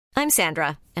I'm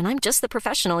Sandra, and I'm just the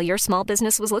professional your small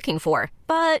business was looking for.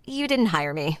 But you didn't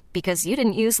hire me because you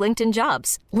didn't use LinkedIn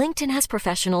Jobs. LinkedIn has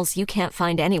professionals you can't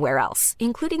find anywhere else,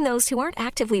 including those who aren't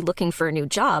actively looking for a new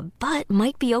job, but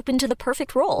might be open to the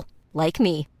perfect role, like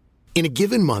me. In a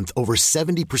given month, over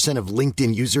 70% of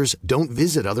LinkedIn users don't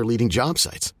visit other leading job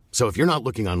sites. So if you're not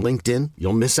looking on LinkedIn,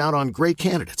 you'll miss out on great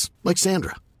candidates like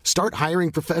Sandra. Start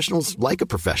hiring professionals like a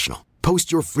professional.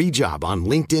 Post your free job on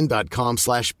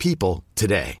linkedin.com/people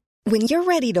today. When you're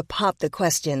ready to pop the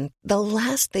question, the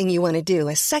last thing you want to do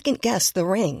is second-guess the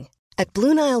ring. At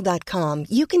BlueNile.com,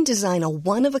 you can design a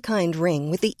one-of-a-kind ring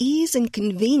with the ease and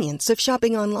convenience of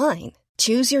shopping online.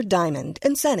 Choose your diamond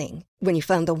and setting. When you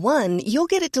find the one, you'll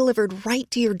get it delivered right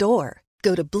to your door.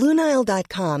 Go to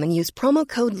BlueNile.com and use promo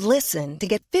code LISTEN to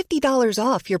get $50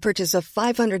 off your purchase of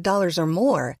 $500 or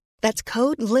more. That's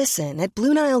code LISTEN at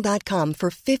BlueNile.com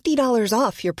for $50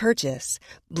 off your purchase.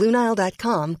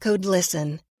 BlueNile.com, code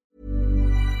LISTEN.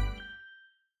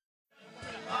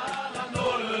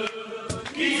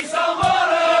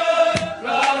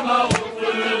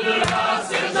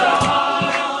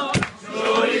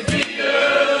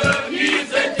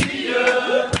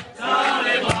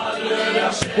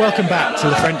 Welcome back to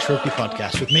the French Rugby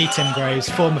Podcast with me, Tim Graves,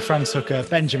 former France hooker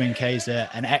Benjamin Kayser,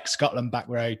 and ex-Scotland back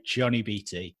row Johnny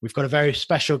Beattie. We've got a very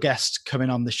special guest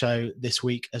coming on the show this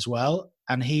week as well,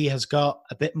 and he has got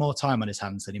a bit more time on his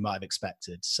hands than he might have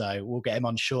expected, so we'll get him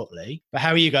on shortly. But how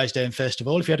are you guys doing, first of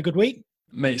all? Have you had a good week?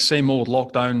 Mate, same old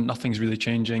lockdown. Nothing's really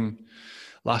changing.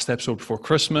 Last episode before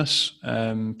Christmas.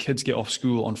 Kids get off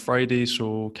school on Friday,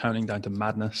 so counting down to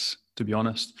madness, to be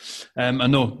honest. And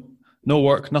no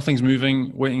work, nothing's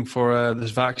moving, waiting for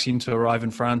this vaccine to arrive in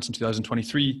France in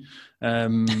 2023.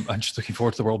 I'm just looking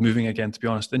forward to the world moving again, to be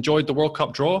honest. Enjoyed the World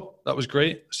Cup draw. That was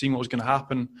great, seeing what was going to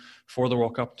happen for the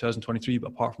World Cup in 2023.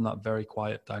 But apart from that, very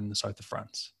quiet down in the south of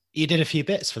France. You did a few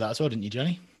bits for that as well, didn't you,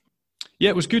 Johnny? Yeah,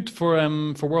 it was good for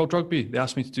World Rugby. They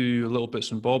asked me to do little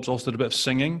bits and bobs. Also did a bit of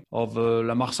singing of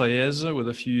La Marseillaise with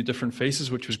a few different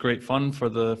faces, which was great fun for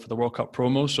the World Cup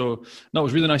promo. So, no, it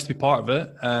was really nice to be part of it.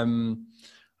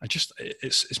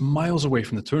 It's miles away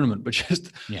from the tournament, but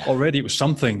already it was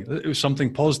something. It was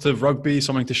something positive, rugby,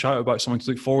 something to shout about, something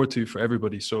to look forward to for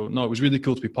everybody. So no, it was really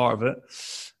cool to be part of it.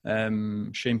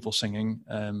 Shameful singing,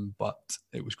 but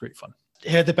it was great fun.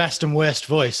 Heard the best and worst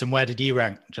voice, and where did you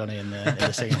rank, Johnny, in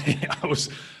the singing? I was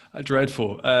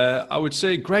dreadful. I would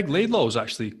say Greg Laidlaw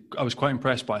I was quite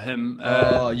impressed by him.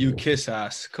 You kiss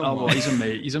ass. Come on. Well,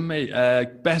 he's a mate.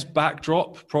 Best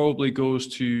backdrop probably goes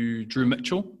to Drew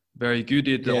Mitchell. Very good.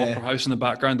 He had the Opera House in the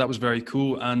background. That was very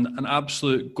cool. And an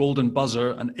absolute golden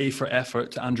buzzer, an A for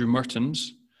effort to Andrew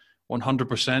Mertens.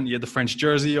 100%. He had the French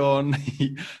jersey on.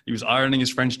 He was ironing his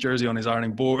French jersey on his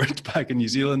ironing board back in New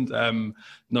Zealand.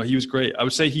 No, he was great. I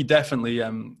would say he definitely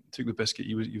took the biscuit.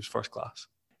 He was first class.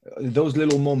 Those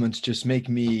little moments just make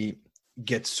me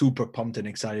get super pumped and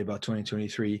excited about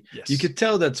 2023. Yes. You could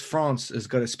tell that France has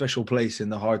got a special place in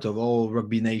the heart of all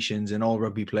rugby nations and all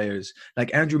rugby players.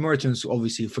 Like Andrew Mertens,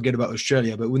 obviously, forget about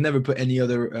Australia, but would never put any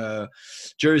other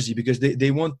jersey because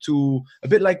they want to, a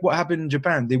bit like what happened in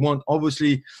Japan, they want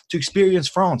obviously to experience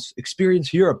France,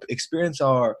 experience Europe, experience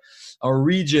our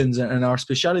regions and our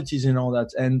specialities and all that.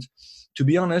 And to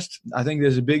be honest, I think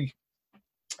there's a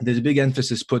big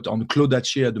emphasis put on Claude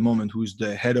Haché at the moment, who's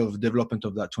the head of development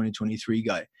of that 2023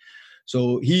 guy.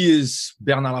 So he is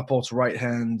Bernard Laporte's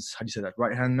right-hand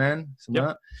man?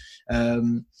 Yep.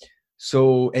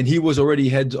 And he was already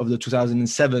head of the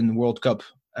 2007 World Cup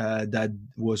that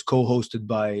was co-hosted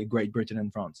by Great Britain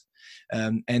and France.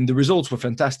 And the results were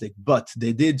fantastic, but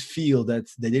they did feel that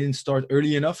they didn't start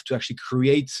early enough to actually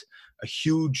create a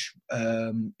huge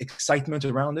excitement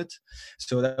around it.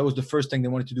 So that was the first thing they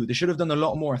wanted to do. They should have done a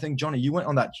lot more. I think, Johnny, you went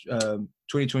on that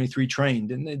 2023 train,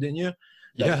 didn't you?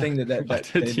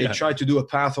 They tried to do a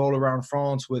path all around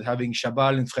France with having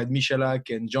Chabal and Fred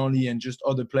Michalak and Johnny and just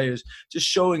other players, just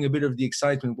showing a bit of the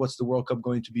excitement. What's the World Cup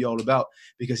going to be all about?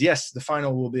 Because yes, the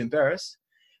final will be in Paris,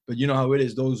 but you know how it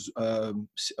is. Those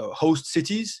host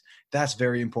cities, that's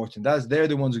very important. They're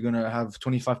the ones who are going to have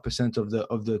 25% of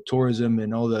the tourism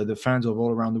and all the fans of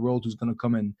all around the world who's going to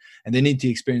come in, and they need to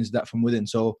experience that from within.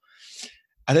 So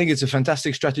I think it's a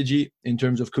fantastic strategy in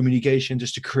terms of communication,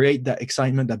 just to create that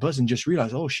excitement, that buzz, and just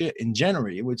realize, oh shit, in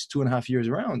January, it's 2.5 years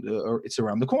around, or it's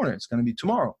around the corner. It's going to be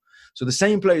tomorrow. So the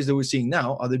same players that we're seeing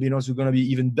now are the ones who are going to be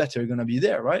even better, going to be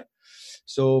there, right?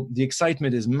 So the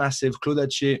excitement is massive. Claude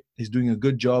Haché is doing a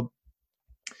good job.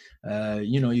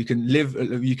 You can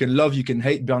love, you can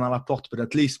hate Bernard Laporte, but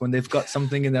at least when they've got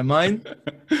something in their mind,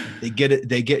 they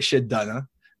get shit done, huh?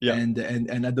 Yeah.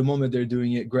 And at the moment they're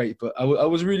doing it great. But I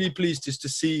was really pleased just to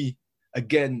see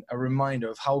again, a reminder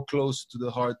of how close to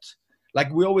the heart.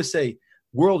 Like we always say,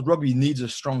 World Rugby needs a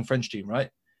strong French team, right?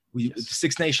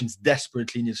 Six Nations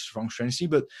desperately needs a strong French team,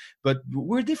 but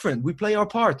we're different. We play our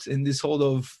part in this whole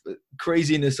of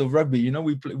craziness of rugby. You know,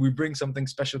 we bring something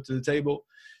special to the table,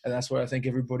 and that's why I think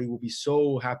everybody will be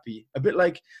so happy. A bit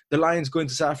like the Lions going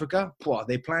to South Africa.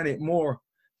 They plan it more,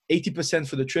 80%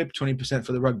 for the trip, 20%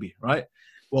 for the rugby, right?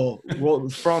 Well,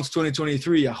 France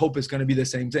 2023, I hope it's going to be the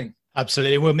same thing.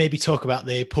 Absolutely. We'll maybe talk about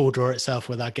the pool draw itself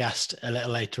with our guest a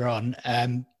little later on.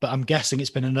 But I'm guessing it's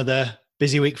been another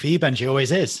busy week for you, Benji.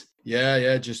 Always is.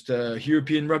 Yeah. Just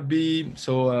European rugby.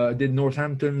 So I did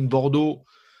Northampton, Bordeaux.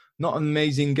 Not an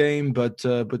amazing game, but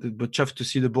chuffed to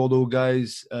see the Bordeaux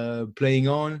guys playing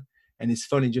on. And it's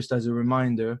funny, just as a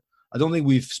reminder, I don't think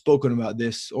we've spoken about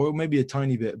this, or maybe a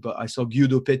tiny bit, but I saw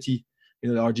Guido Petit, the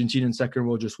Argentinian second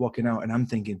row, just walking out, and I'm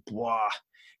thinking, wow,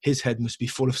 his head must be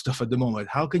full of stuff at the moment.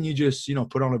 How can you just,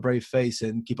 put on a brave face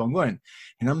and keep on going?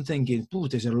 And I'm thinking,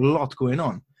 there's a lot going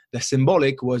on. The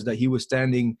symbolic was that he was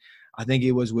standing, I think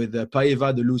it was with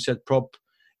Paeva, the Lucette prop,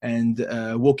 and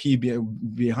Woki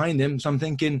behind him. So I'm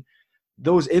thinking,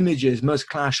 those images must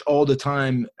clash all the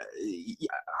time.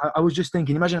 I was just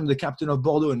thinking, imagine I'm the captain of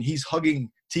Bordeaux and he's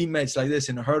hugging teammates like this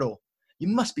in a hurdle. You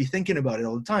must be thinking about it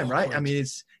all the time, right? I mean,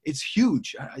 it's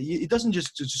huge. It doesn't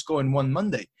just go in one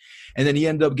Monday. And then he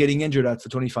ended up getting injured for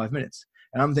 25 minutes.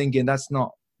 And I'm thinking that's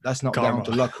not down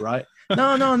to luck, right?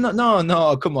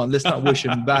 No. Come on, let's not wish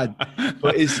him bad.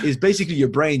 But it's basically your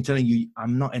brain telling you,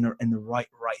 I'm not in the right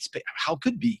space. How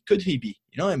could he be?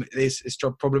 It's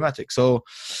problematic. So,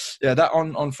 yeah, that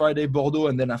on Friday, Bordeaux,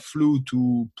 and then I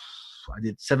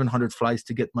did 700 flights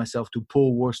to get myself to Pau,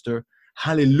 Worcester.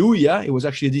 Hallelujah! It was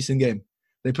actually a decent game.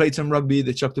 They played some rugby.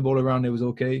 They chucked the ball around. It was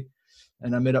okay.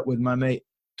 And I met up with my mate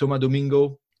Thomas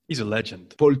Domingo. He's a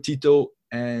legend. Paul Tito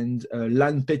and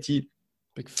Lan Petit.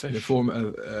 Big fish. The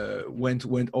former went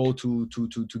all to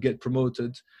get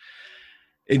promoted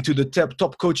into the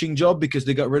top coaching job because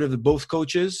they got rid of both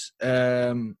coaches.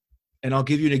 And I'll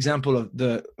give you an example of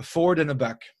the forward and a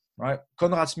back. Right,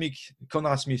 Conrad Smith,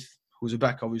 who's a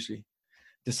back, obviously,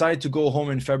 decided to go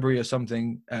home in February or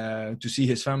something to see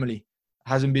his family.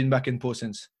 Hasn't been back in Pau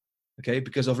since. Okay,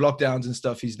 because of lockdowns and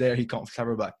stuff, he's there. He can't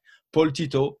travel back. Paul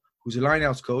Tito, who's a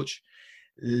lineouts coach,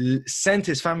 sent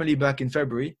his family back in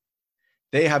February.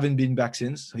 They haven't been back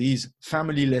since. So he's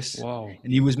familyless. Wow.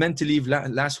 And he was meant to leave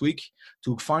last week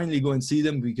to finally go and see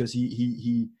them because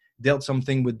he dealt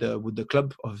something with the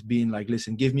club of being like,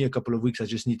 listen, give me a couple of weeks. I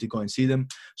just need to go and see them.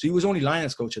 So he was only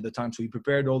lineouts coach at the time. So he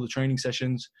prepared all the training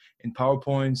sessions in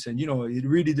PowerPoints and, he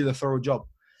really did a thorough job.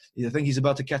 I think he's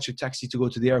about to catch a taxi to go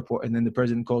to the airport, and then the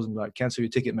president calls him like, "Cancel your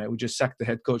ticket, mate. We just sacked the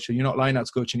head coach. So you're not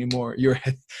lineouts coach anymore. You're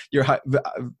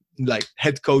like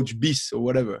head coach bis or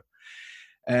whatever."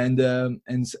 And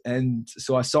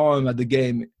so I saw him at the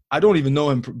game. I don't even know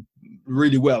him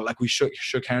really well. Like we shook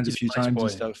hands a few times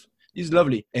and stuff. He's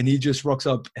lovely, and he just rocks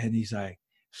up and he's like,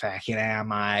 "Fucking hell,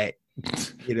 mate."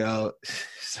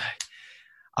 It's like,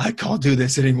 I can't do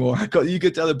this anymore. You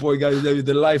could tell the poor guy,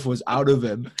 the life was out of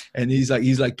him, and he's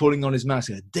like pulling on his mask.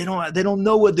 They don't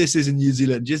know what this is in New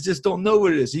Zealand. Just don't know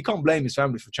what it is. You can't blame his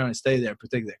family for trying to stay there,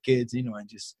 protect their kids, and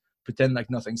just pretend like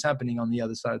nothing's happening on the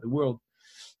other side of the world.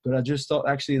 But I just thought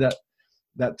actually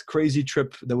that crazy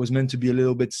trip that was meant to be a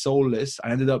little bit soulless,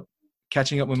 I ended up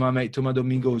catching up with my mate Thomas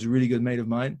Domingo, who's a really good mate of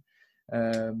mine,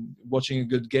 watching a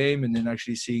good game, and then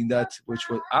actually seeing that, which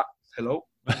was hello.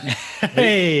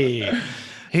 Hey.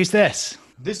 Who's this?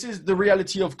 This is the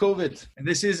reality of COVID. And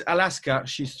this is Alaska.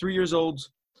 She's 3 years old.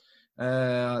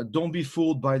 Don't be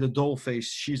fooled by the doll face.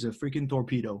 She's a freaking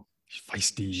torpedo.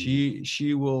 Feisty.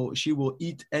 She will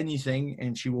eat anything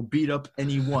and she will beat up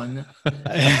anyone.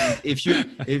 if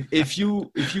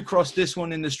you cross this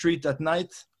one in the street at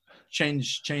night,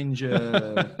 change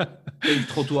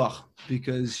trottoir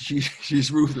because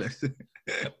she's ruthless.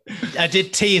 I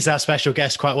did tease our special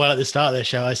guest quite well at the start of the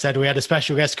show. I said we had a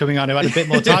special guest coming on who had a bit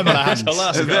more time on our hands.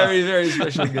 A very, very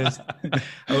special guest.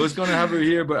 I was going to have her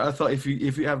here, but I thought if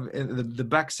you have the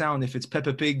back sound, if it's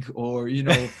Peppa Pig or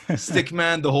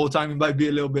Stickman the whole time, it might be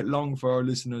a little bit long for our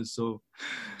listeners. So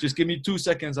just give me 2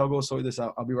 seconds. I'll go sort this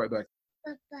out. I'll be right back.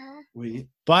 Papa. Oui.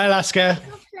 Bye, Alaska.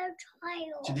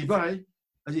 Tu dis bye.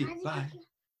 Vas-y, bye.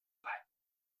 Bye.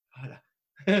 Voilà.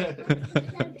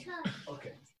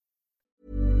 Okay.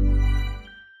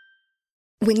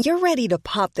 When you're ready to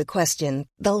pop the question,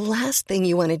 the last thing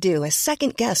you want to do is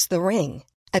second-guess the ring.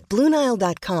 At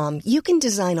BlueNile.com, you can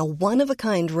design a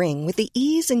one-of-a-kind ring with the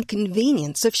ease and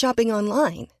convenience of shopping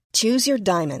online. Choose your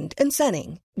diamond and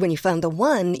setting. When you find the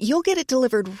one, you'll get it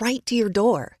delivered right to your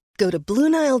door. Go to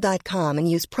BlueNile.com and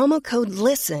use promo code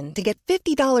LISTEN to get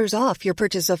 $50 off your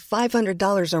purchase of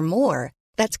 $500 or more.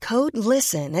 That's code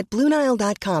LISTEN at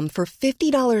BlueNile.com for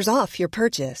 $50 off your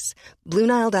purchase.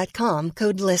 BlueNile.com,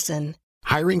 code LISTEN.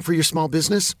 Hiring for your small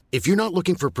business? If you're not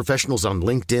looking for professionals on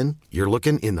LinkedIn, you're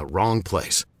looking in the wrong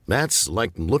place. That's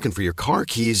like looking for your car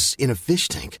keys in a fish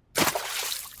tank.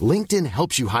 LinkedIn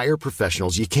helps you hire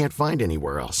professionals you can't find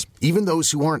anywhere else, even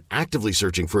those who aren't actively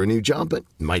searching for a new job but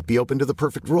might be open to the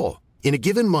perfect role. In a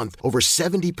given month, over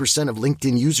 70% of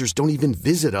LinkedIn users don't even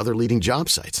visit other leading job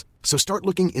sites. So start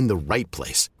looking in the right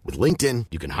place. With LinkedIn,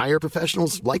 you can hire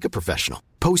professionals like a professional.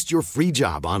 Post your free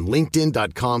job on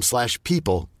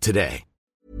linkedin.com/people today.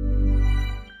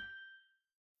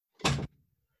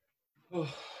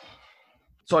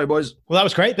 Sorry, boys. Well, that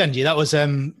was great, Benji. That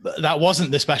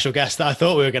wasn't the special guest that I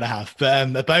thought we were going to have,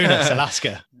 but a bonus,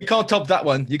 Alaska. You can't top that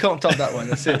one.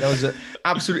 That's it. That was an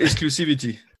absolute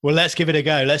exclusivity. Well, let's give it a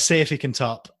go. Let's see if he can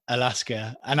top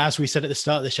Alaska. And as we said at the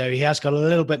start of the show, he has got a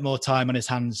little bit more time on his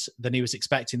hands than he was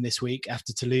expecting this week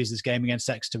after Toulouse's game against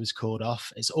Exeter was called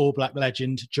off. It's All Black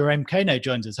legend Jerome Kano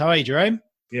joins us. How are you, Jerome?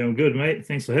 Yeah, I'm good, mate.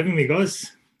 Thanks for having me,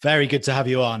 guys. Very good to have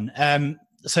you on.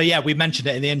 So, yeah, we mentioned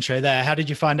it in the intro there. How did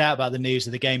you find out about the news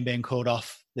of the game being called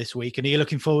off this week? And are you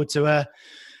looking forward to a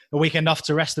weekend off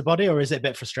to rest the body, or is it a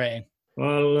bit frustrating?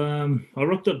 Well, I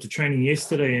rocked up to training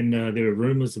yesterday and there were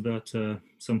rumours about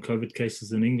some COVID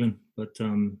cases in England. But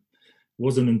it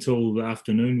wasn't until the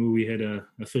afternoon where we had an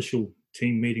official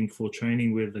team meeting for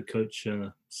training where the coach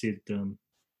said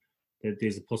that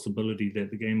there's a possibility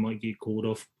that the game might get called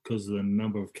off because of the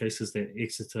number of cases that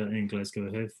Exeter and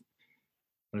Glasgow have.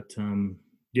 But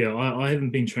yeah, I haven't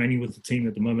been training with the team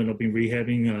at the moment. I've been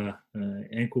rehabbing an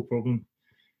ankle problem.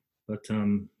 But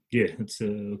yeah, it's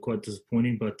quite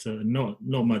disappointing, but not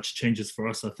much changes for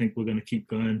us. I think we're going to keep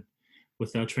going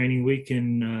with our training week.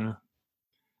 And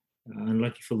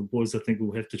unlucky for the boys, I think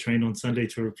we'll have to train on Sunday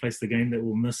to replace the game that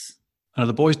we'll miss. Are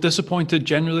the boys disappointed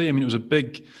generally? I mean, it was a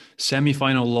big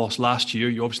semi-final loss last year.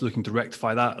 You're obviously looking to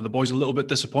rectify that. Are the boys a little bit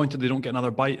disappointed they don't get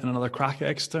another bite and another crack at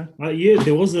Exeter? Yeah,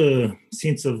 there was a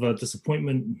sense of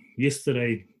disappointment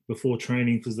yesterday before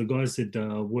training because the guys had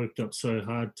worked up so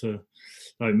hard to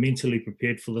mentally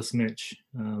prepared for this match.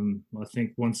 I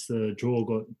think once the draw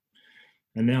got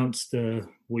announced,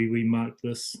 we marked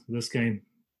this game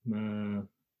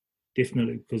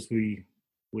definitely because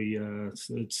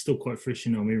it's still quite fresh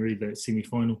in our memory, that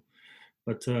semi-final.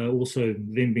 But also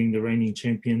them being the reigning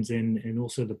champions and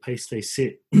also the pace they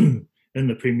set in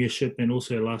the Premiership and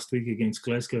also last week against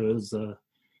Glasgow was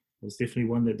definitely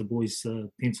one that the boys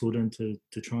penciled in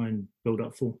to try and build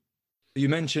up for. You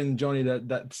mentioned, Johnny,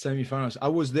 that semi-finals. I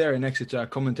was there in Exeter. I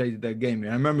commentated that game.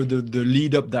 And I remember the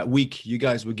lead up that week, you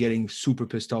guys were getting super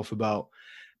pissed off about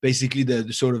basically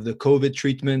the sort of the COVID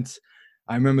treatment.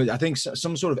 I remember, I think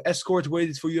some sort of escort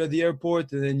waited for you at the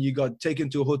airport, and then you got taken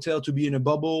to a hotel to be in a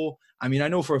bubble. I mean, I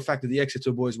know for a fact that the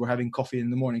Exeter boys were having coffee in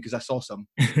the morning because I saw some.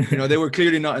 They were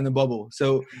clearly not in the bubble.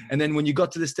 So, and then when you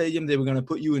got to the stadium, they were going to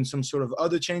put you in some sort of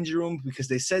other changing room because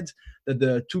they said that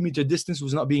the 2-meter distance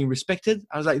was not being respected.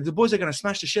 I was like, the boys are going to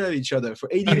smash the shit out of each other for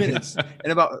 80 minutes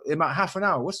in about half an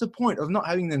hour. What's the point of not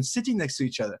having them sitting next to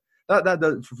each other?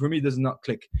 That for me does not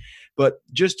click. But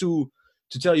just to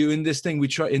tell you, in this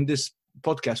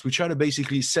podcast, we try to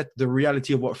basically set the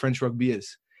reality of what French rugby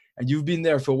is. And you've been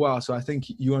there for a while, so I think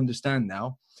you understand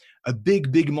now. A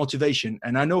big motivation,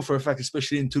 and I know for a fact,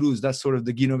 especially in Toulouse, that's sort of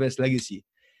the Guinoves legacy.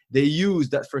 They use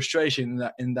that frustration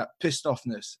and that pissed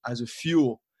offness as a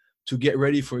fuel to get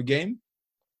ready for a game.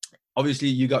 Obviously,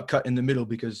 you got cut in the middle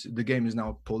because the game is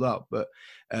now pulled out. But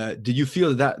did you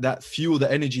feel that fuel,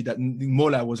 the energy that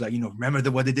Mola was like,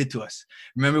 remember what they did to us?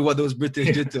 Remember what those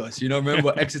British did to us? Remember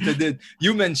what Exeter did?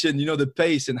 You mentioned, the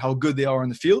pace and how good they are on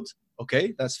the field.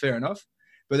 Okay, that's fair enough.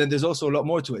 But then there's also a lot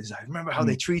more to it. It's like, remember how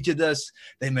they treated us?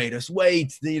 They made us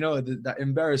wait. That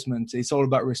embarrassment. It's all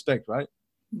about respect, right?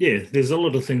 Yeah, there's a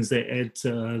lot of things that add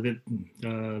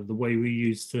the way we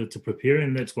use to prepare,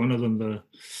 and that's one of them.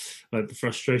 The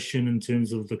frustration in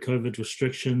terms of the COVID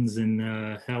restrictions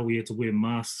and how we had to wear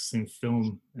masks and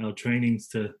film our trainings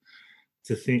to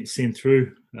send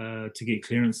through to get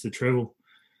clearance to travel.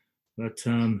 But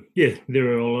there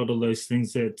are a lot of those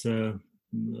things that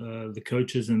the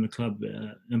coaches and the club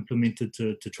implemented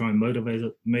to try and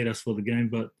motivate us for the game.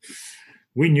 But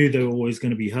we knew they were always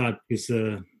going to be hard because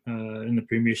in the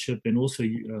Premiership and also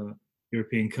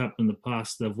European Cup in the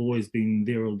past, they've always been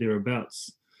there or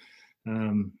thereabouts.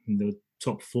 The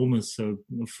top performers. So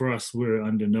for us, we're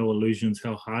under no illusions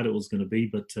how hard it was going to be.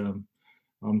 But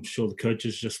I'm sure the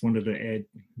coaches just wanted to add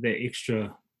that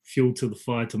extra fuel to the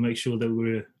fire to make sure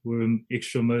that we're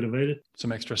extra motivated.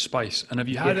 Some extra spice. And have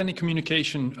you had any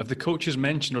communication? Have the coaches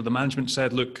mentioned or the management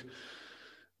said, look,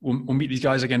 we'll meet these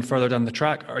guys again further down the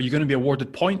track? Are you going to be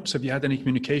awarded points? Have you had any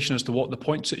communication as to what the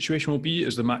point situation will be?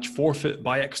 Is the match forfeit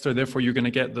by extra, therefore you're going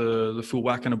to get the full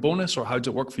whack and a bonus? Or how does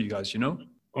it work for you guys, you know?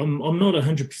 I'm not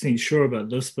 100% sure about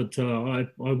this, but I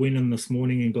went in this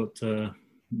morning and got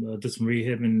did some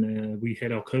rehab, and we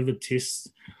had our COVID tests.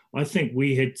 I think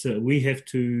we have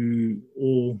to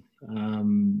all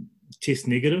test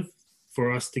negative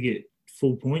for us to get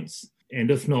full points. And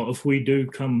if not, if we do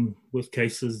come with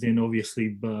cases, then obviously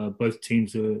both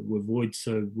teams were void,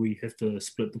 so we have to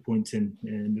split the points and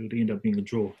it would end up being a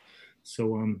draw.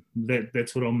 So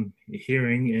that's what I'm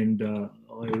hearing, and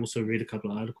I also read a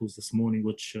couple of articles this morning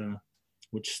which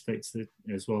states that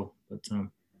as well. But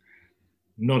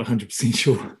not 100%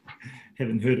 sure.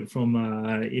 Haven't heard it from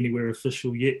anywhere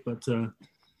official yet, but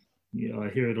I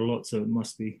hear it a lot, so there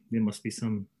must be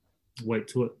some weight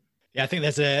to it. Yeah, I think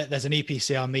there's an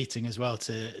EPCR meeting as well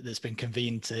that's been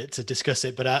convened to discuss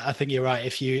it. But I think you're right.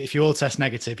 If you all test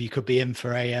negative, you could be in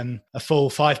for a full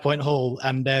 5-point haul.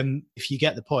 And if you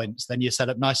get the points, then you're set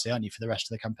up nicely, aren't you, for the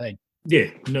rest of the campaign?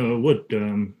 Yeah, no, it would.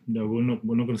 No, we're not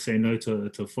going to say no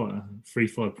to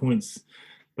 5 points.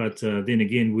 But then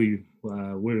again, we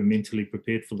were mentally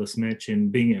prepared for this match,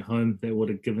 and being at home, that would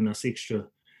have given us extra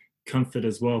comfort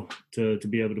as well to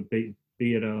be able to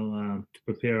be at our to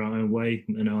prepare our own way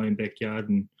in our own backyard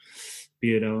and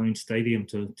be at our own stadium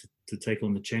to take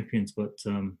on the champions. But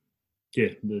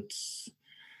that's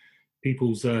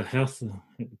people's health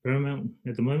paramount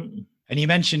at the moment. And you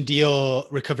mentioned you're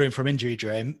recovering from injury,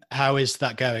 Jerome. How is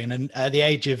that going? And at the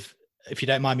age of, if you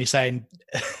don't mind me saying,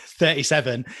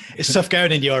 37, it's tough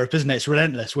going in Europe, isn't it? It's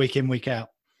relentless week in, week out.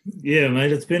 Yeah,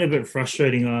 mate, it's been a bit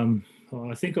frustrating.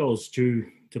 I think I was due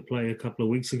to play a couple of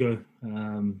weeks ago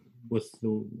with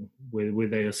where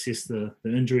they assessed the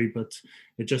injury, but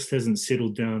it just hasn't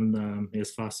settled down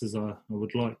as fast as I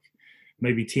would like.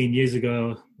 Maybe 10 years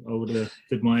ago, I would have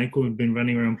did my ankle and been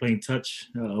running around playing touch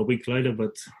a week later,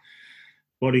 but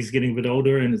body's getting a bit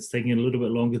older and it's taking a little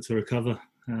bit longer to recover.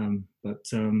 But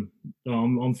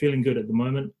I'm feeling good at the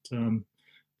moment.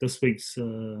 This week's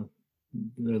the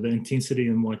intensity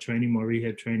in my training, my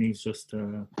rehab training is just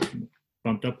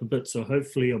bumped up a bit. So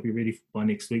hopefully I'll be ready by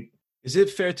next week. Is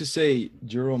it fair to say,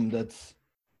 Jerome, that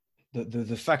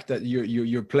the fact that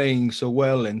you're playing so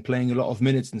well and playing a lot of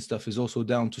minutes and stuff is also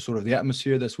down to sort of the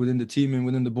atmosphere that's within the team and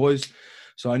within the boys?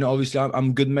 So I know obviously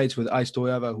I'm good mates with Ais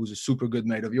Toyava, who's a super good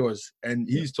mate of yours, and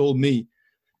he's told me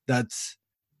that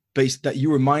you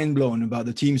were mind blown about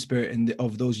the team spirit and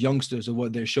of those youngsters, of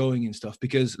what they're showing and stuff.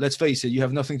 Because let's face it, you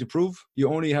have nothing to prove. You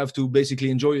only have to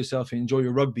basically enjoy yourself and enjoy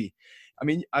your rugby. I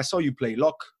mean, I saw you play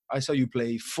lock. I saw you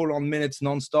play full-on minutes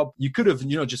non-stop. You could have,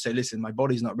 just say, listen, my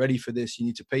body's not ready for this. You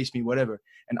need to pace me, whatever.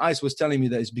 And Ice was telling me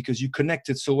that it's because you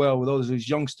connected so well with all those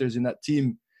youngsters in that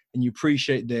team and you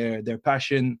appreciate their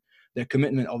passion, their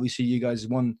commitment. Obviously, you guys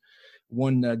won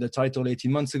the title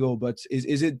 18 months ago. But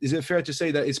is it fair to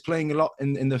say that it's playing a lot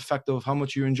in the fact of how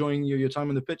much you're enjoying your time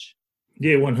on the pitch?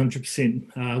 Yeah,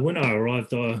 100%. When I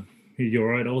arrived,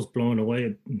 you're right, I was blown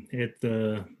away at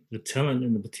the talent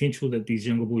and the potential that these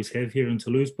younger boys have here in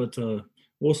Toulouse, but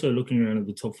also looking around at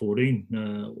the top 14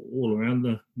 all around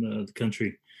the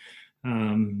country.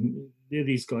 They're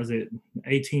these guys at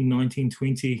 18, 19,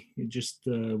 20, just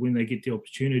when they get the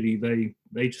opportunity,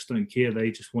 they just don't care.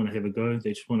 They just want to have a go.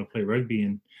 They just want to play rugby.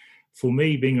 And for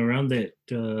me, being around that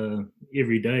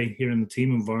every day here in the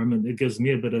team environment, it gives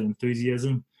me a bit of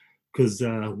enthusiasm because,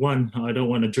 one, I don't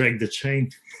want to drag the chain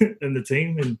in the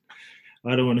team and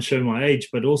I don't want to show my age,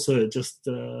 but also it just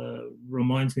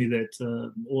reminds me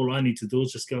that all I need to do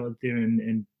is just go out there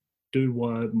and do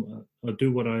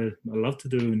what I love to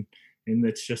do, and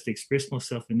that's just express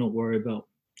myself and not worry about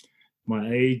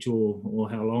my age or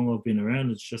how long I've been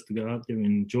around. It's just to go out there and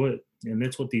enjoy it, and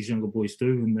that's what these younger boys do,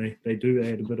 and they do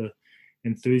add a bit of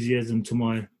enthusiasm to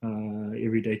my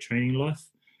everyday training life.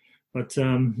 But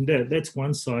that's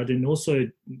one side. And also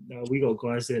we got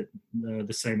guys that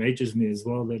the same age as me as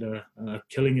well that are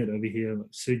killing it over here.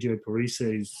 Sergio Parisse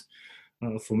is,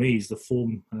 for me, he's the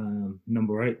form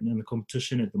number 8 in the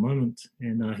competition at the moment.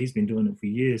 And he's been doing it for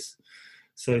years.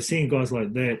 So seeing guys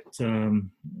like that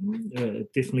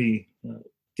definitely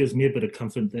gives me a bit of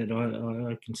comfort that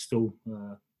I can still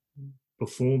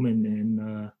perform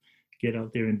and get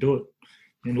out there and do it.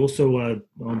 And also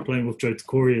I'm playing with Joe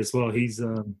Takori as well.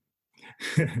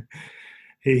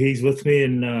 He's with me,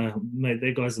 and mate,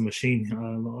 that guy's a machine.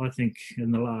 I think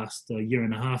in the last year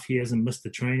and a half, he hasn't missed the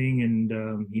training,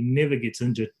 and he never gets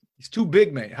injured. He's too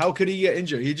big, mate. How could he get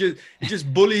injured? He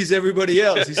just bullies everybody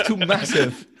else. He's too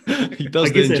massive. He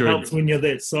does I guess the it injury. helps when you're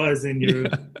that size and you're.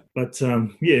 Yeah. But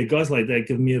guys like that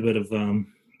give me a bit of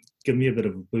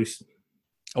a boost.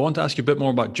 I want to ask you a bit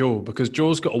more about Joe, because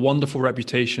Joe's got a wonderful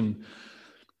reputation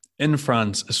in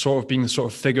France as sort of being the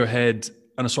sort of figurehead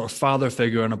and a sort of father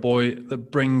figure and a boy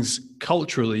that brings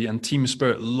culturally and team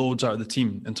spirit loads out of the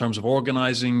team in terms of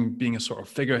organising, being a sort of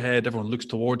figurehead. Everyone looks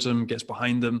towards him, gets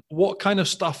behind him. What kind of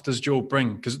stuff does Joe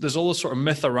bring? Because there's all this sort of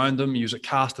myth around him. He was at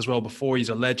Cast as well before. He's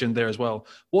a legend there as well.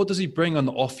 What does he bring on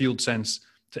the off-field sense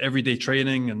to everyday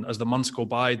training, and as the months go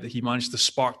by, that he managed to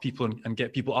spark people and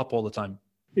get people up all the time?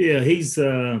 Yeah, he's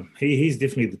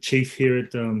definitely the chief here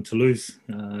at Toulouse.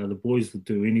 The boys would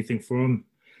do anything for him.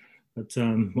 But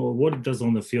what he does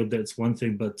on the field, that's one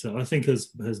thing. But I think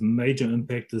his major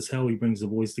impact is how he brings the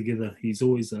boys together. He's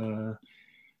always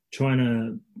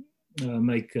trying to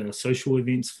make social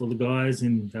events for the guys,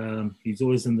 and he's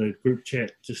always in the group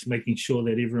chat, just making sure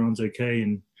that everyone's okay.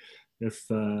 And if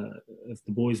the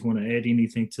boys want to add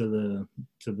anything to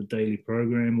the daily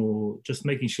program, or just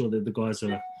making sure that the guys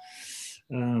are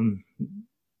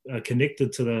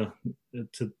connected to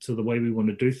the way we want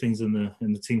to do things in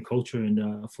the team culture.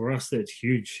 And for us, that's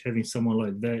huge, having someone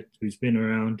like that who's been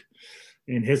around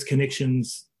and has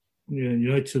connections,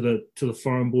 to the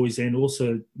foreign boys, and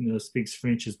also speaks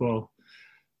French as well.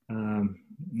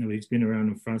 He's been around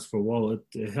in France for a while.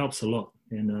 It helps a lot,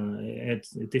 and it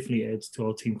definitely adds to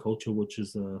our team culture, which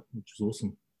is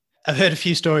awesome. I've heard a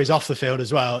few stories off the field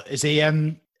as well. Is he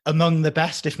among the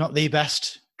best, if not the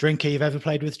best, drinker you've ever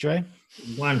played with, Joe?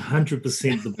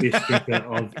 100% the best drinker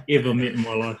I've ever met in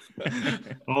my life.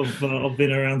 I've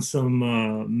been around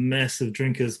some massive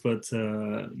drinkers, but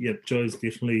Joe's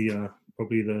definitely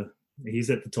he's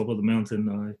at the top of the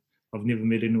mountain. I've never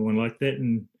met anyone like that,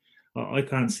 and I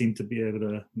can't seem to be able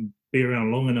to be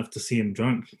around long enough to see him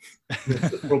drunk. That's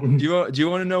the problem. Do you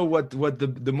want to know what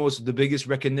the biggest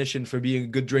recognition for being a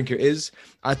good drinker is?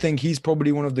 I think he's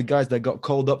probably one of the guys that got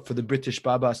called up for the British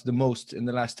Babas the most in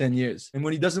the last 10 years. And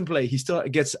when he doesn't play, he still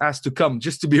gets asked to come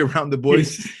just to be around the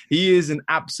boys. He is an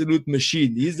absolute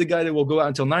machine. He's the guy that will go out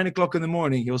until 9 o'clock in the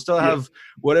morning. He'll still have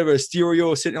whatever, a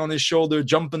stereo sitting on his shoulder,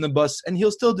 jump on the bus, and he'll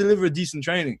still deliver decent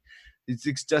training.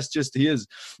 That's just he is.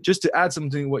 Just to add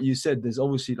something to what you said, there's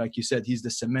obviously, like you said, he's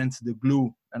the cement, the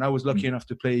glue. And I was lucky enough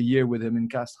to play a year with him in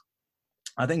Castres.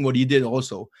 I think what he did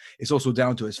also is also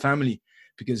down to his family,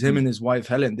 because him and his wife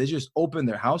Helen, they just opened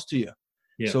their house to you.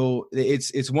 Yeah. So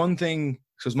it's one thing,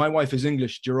 because my wife is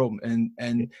English, Jerome,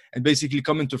 and basically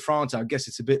coming to France, I guess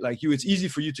it's a bit like you. It's easy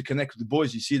for you to connect with the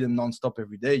boys. You see them nonstop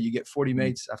every day. You get 40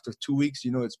 mates after 2 weeks.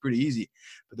 It's pretty easy.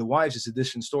 But the wives is a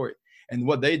different story. And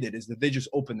what they did is that they just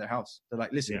opened their house. They're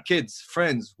like, listen, kids,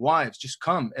 friends, wives, just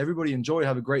come. Everybody enjoy,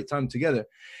 have a great time together.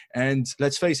 And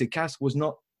let's face it, Castres was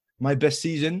not my best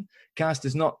season.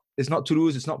 Castres it's not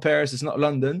Toulouse, it's not Paris, it's not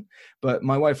London. But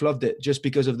my wife loved it just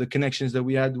because of the connections that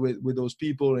we had with those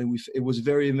people. And it was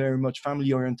very, very much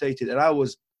family orientated. And I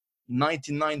was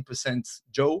 99%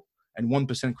 Joe and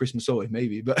 1% Chris Masoi,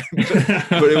 maybe. But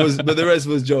the rest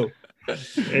was Joe.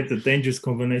 It's a dangerous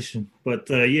combination, but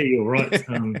you're right.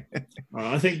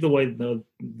 I think the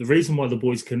reason why the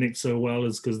boys connect so well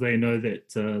is because they know that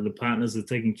the partners are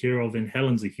taken care of, and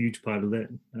Helen's a huge part of that.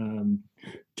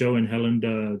 Joe and Helen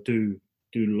do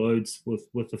loads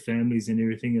with the families and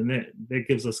everything, and that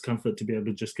gives us comfort to be able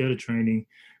to just go to training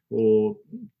or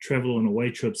travel on away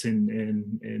trips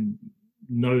and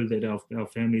know that our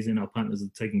families and our partners are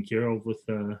taken care of with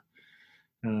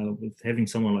having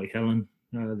someone like Helen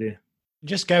there.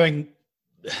 Just going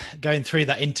through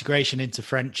that integration into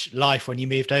French life when you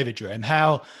moved over, Jerome,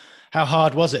 how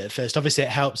hard was it at first? Obviously,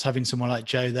 it helps having someone like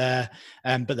Joe there,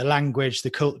 but the language, the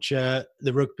culture,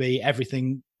 the rugby,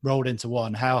 everything rolled into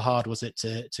one. How hard was it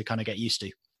to kind of get used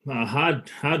to? Hard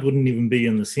wouldn't even be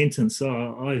in the sentence.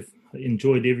 I've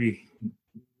enjoyed every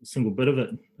single bit of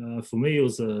it. For me, it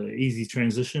was an easy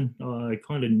transition.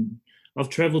 I've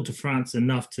traveled to France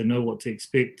enough to know what to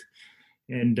expect.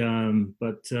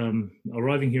 But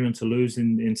arriving here in Toulouse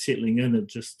and settling in, it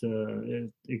just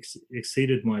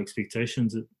exceeded my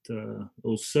expectations. It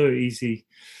was so easy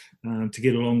to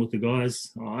get along with the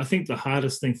guys. I think the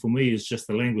hardest thing for me is just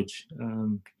the language.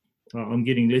 I'm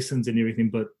getting lessons and everything,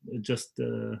 but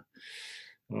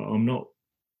I'm not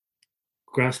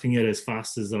grasping it as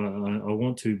fast as I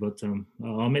want to, but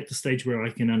I'm at the stage where I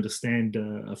can understand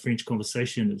a French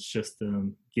conversation. It's just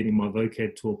getting my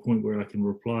vocab to a point where I can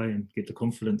reply and get the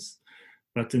confidence.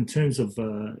 But in terms of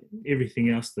everything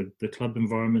else, the club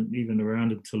environment, even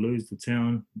around in Toulouse, the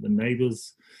town, the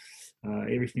neighbours,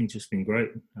 everything's just been great.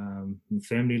 My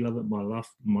family love it. My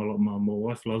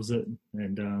wife loves it,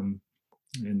 and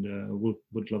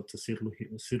would love to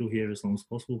settle here as long as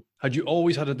possible. Had you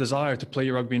always had a desire to play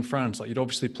rugby in France? Like, you'd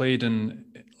obviously played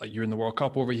you're in the World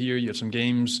Cup over here, you had some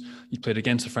games, you played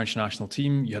against the French national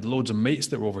team, you had loads of mates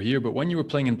that were over here, but when you were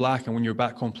playing in black and when you were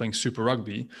back home playing Super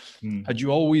Rugby, had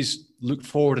you always looked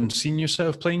forward and seen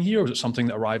yourself playing here, or was it something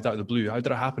that arrived out of the blue? How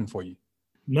did it happen for you?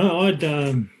 No,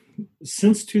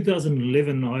 since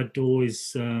 2011, I'd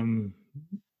always been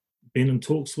in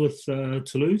talks with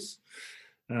Toulouse,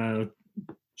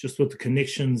 just with the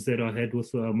connections that I had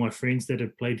with my friends that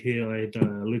had played here. I had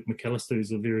Luke McAllister,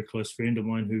 who's a very close friend of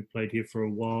mine who played here for a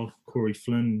while, Corey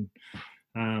Flynn.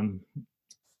 I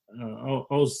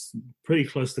was pretty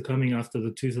close to coming after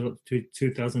the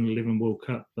 2011 World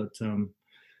Cup, but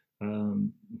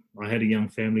I had a young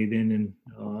family then, and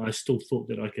I still thought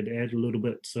that I could add a little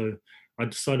bit. So I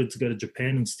decided to go to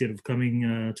Japan instead of coming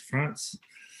to France,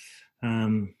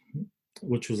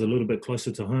 which was a little bit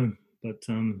closer to home. But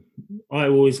I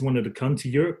always wanted to come to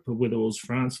Europe, whether it was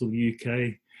France or the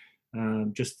UK,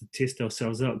 just to test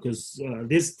ourselves out. Because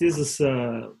there's this,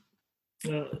 all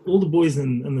the boys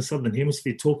in the Southern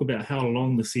Hemisphere talk about how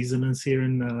long the season is here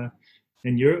in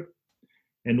Europe.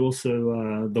 And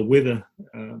also the weather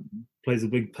plays a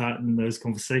big part in those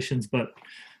conversations. But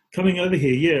coming over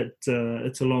here,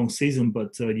 it's a long season,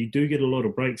 but you do get a lot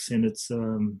of breaks, and it's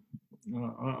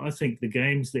I think the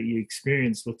games that you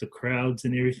experience with the crowds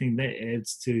and everything, that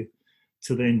adds to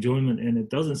the enjoyment, and it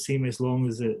doesn't seem as long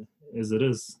as it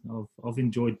is. I've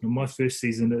enjoyed my first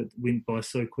season; it went by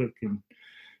so quick, and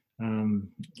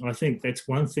I think that's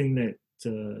one thing that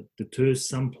deters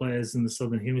some players in the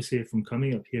Southern Hemisphere from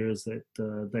coming up here, is that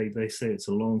they say it's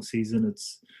a long season.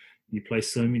 You play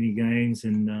so many games,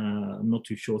 and I'm not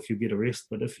too sure if you get a rest.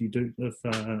 But if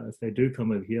they do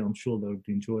come over here, I'm sure they'll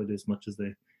enjoy it as much as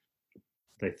they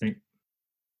think.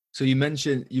 So you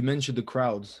mentioned the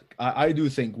crowds. I do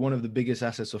think one of the biggest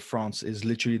assets of France is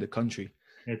literally the country.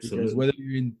 Absolutely. Because whether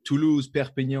you're in Toulouse,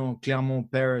 Perpignan,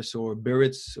 Clermont, Paris, or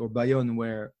Biarritz or Bayonne,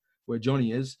 where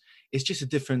Johnny is, it's just a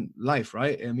different life,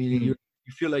 right? I mean, you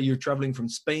feel like you're traveling from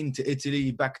Spain to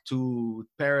Italy, back to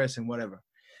Paris and whatever.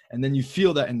 And then you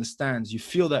feel that in the stands, you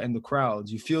feel that in the crowds,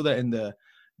 you feel that in the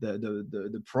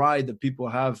pride that people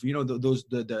have. You know,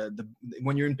 the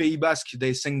when you're in Pays Basque,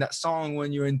 they sing that song.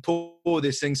 When you're in Pau,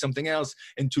 they sing something else.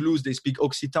 In Toulouse, they speak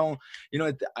Occitan. You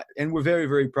know, and we're very,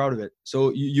 very proud of it.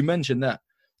 So you mentioned that.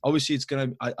 Obviously, it's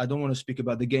gonna. I don't want to speak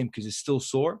about the game because it's still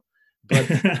sore.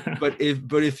 But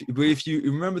if you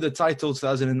remember the title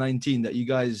 2019 that you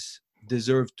guys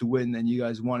deserved to win and you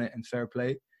guys won it in fair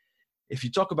play. If you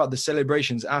talk about the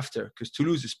celebrations after, because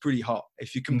Toulouse is pretty hot.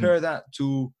 If you compare that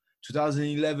to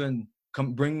 2011,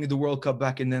 bringing the World Cup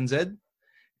back in NZ,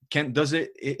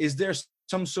 is there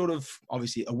some sort of,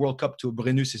 obviously a World Cup to a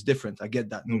Brennus is different. I get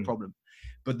that, no problem.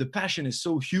 But the passion is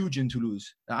so huge in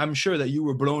Toulouse. I'm sure that you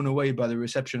were blown away by the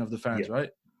reception of the fans, right?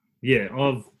 Yeah,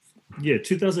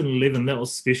 2011, that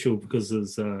was special because it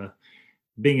was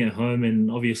being at home,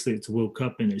 and obviously it's a World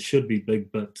Cup and it should be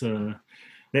big, but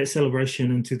that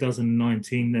celebration in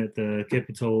 2019 at the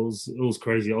Capitals, it was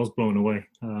crazy. I was blown away.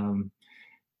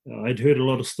 I'd heard a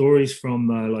lot of stories from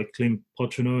like Clem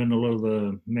Potreneau and a lot of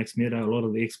the Max Meda, a lot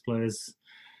of the ex-players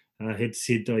had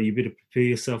said, you better prepare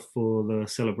yourself for the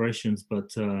celebrations.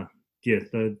 But the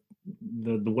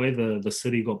way the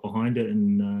city got behind it,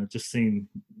 and just seeing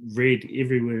red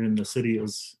everywhere in the city, it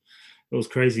was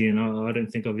crazy. And I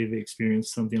don't think I've ever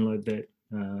experienced something like that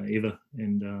ever.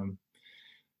 And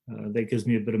that gives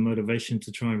me a bit of motivation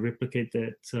to try and replicate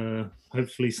that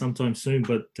hopefully sometime soon.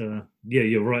 But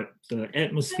you're right. The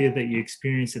atmosphere that you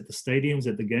experience at the stadiums,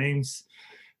 at the games,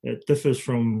 it differs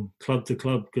from club to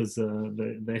club because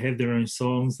they have their own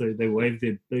songs. They wave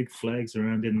their big flags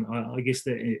around, and I guess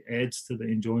that adds to the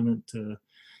enjoyment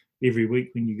every week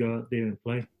when you go out there and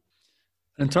play.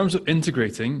 In terms of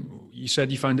integrating, you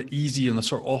said you found it easy on the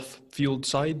sort of off-field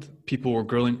side. People were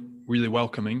really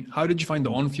welcoming. How did you find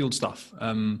the on-field stuff?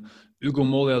 Ugo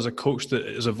Molle, as a coach that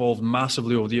has evolved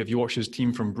massively over the year, if you watch his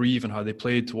team from Brive and how they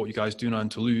played to what you guys do now in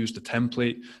Toulouse, the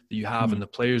template that you have and the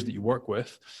players that you work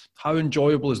with, how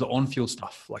enjoyable is the on-field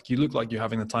stuff? Like, you look like you're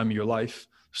having the time of your life,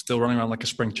 still running around like a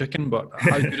spring chicken, but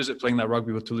how good is it playing that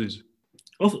rugby with Toulouse?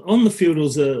 On the field, it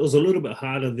was a little bit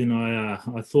harder than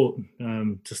I thought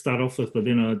to start off with, but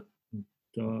then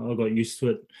I got used to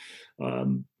it.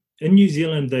 In New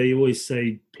Zealand, they always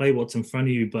say play what's in front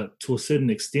of you, but to a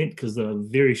certain extent, because they're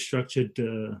very structured.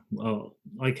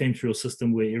 I came through a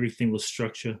system where everything was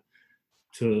structured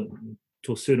to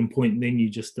a certain point, and then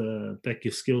you just back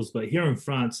your skills. But here in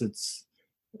France, it's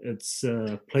it's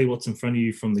play what's in front of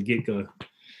you from the get-go.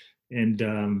 And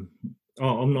I'm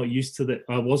not used to that.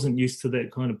 I wasn't used to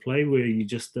that kind of play where you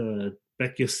just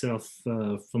back yourself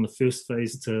from the first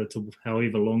phase to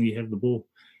however long you have the ball.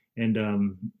 And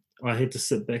I had to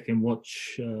sit back and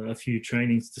watch a few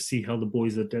trainings to see how the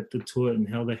boys adapted to it and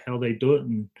how they do it.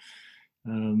 And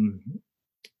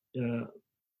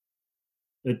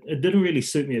it didn't really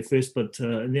suit me at first, but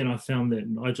and then I found that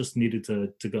I just needed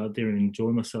to go out there and enjoy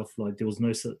myself. Like there was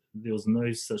no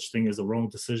such thing as a wrong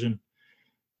decision.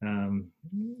 I'm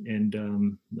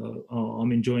enjoying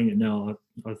it now.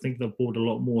 I think they've brought a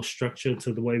lot more structure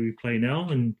to the way we play now,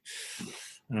 and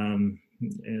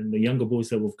the younger boys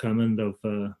that have come in,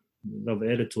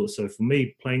 they've added to it. So for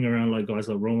me, playing around like guys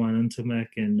like Romain Ntamack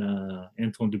and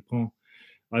Antoine Dupont,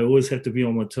 I always have to be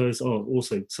on my toes. Oh,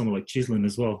 also someone like Cheslin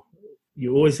as well.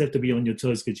 You always have to be on your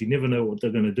toes because you never know what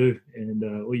they're going to do, and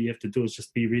all you have to do is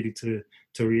just be ready to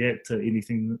react to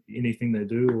anything they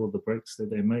do or the breaks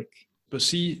that they make. But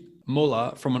see,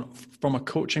 Mola, from a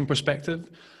coaching perspective,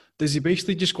 does he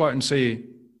basically just go out and say,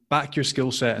 back your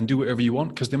skill set and do whatever you want?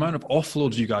 Because the amount of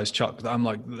offloads you guys chuck that I'm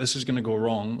like, this is going to go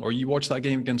wrong. Or you watch that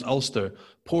game against Ulster,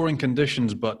 pouring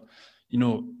conditions, but, you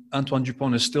know, Antoine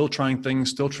Dupont is still trying things,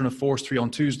 still trying to force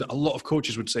 3-on-2s that a lot of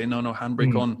coaches would say, no,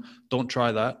 handbrake on, don't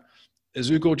try that. Is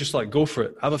Ugo just like, go for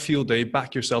it, have a field day,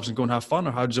 back yourselves and go and have fun?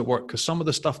 Or how does it work? Because some of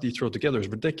the stuff that you throw together is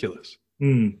ridiculous.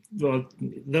 Well,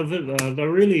 they're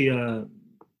really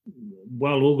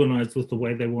well organized with the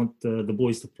way they want the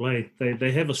boys to play.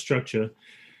 They have a structure,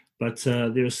 but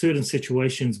there are certain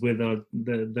situations where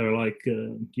they're like,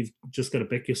 you've just got to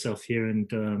back yourself here.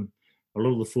 And a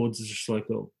lot of the forwards are just like,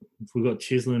 oh, if we've got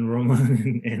Cheslin,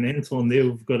 Romain and Antoine there,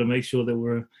 we've got to make sure that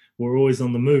we're always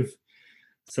on the move.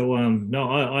 So,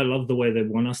 no, I love the way they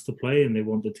want us to play and they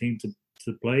want the team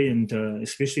to play. And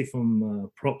especially from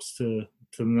props to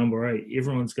the number 8,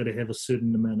 everyone's got to have a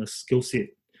certain amount of skill set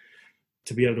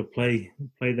to be able to play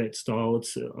that style.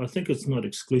 I think it's not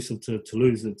exclusive to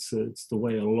Toulouse. It's the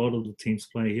way a lot of the teams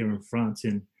play here in France,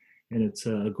 and it's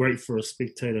great for a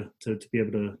spectator to be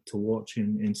able to watch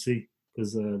and see,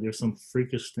 because there's some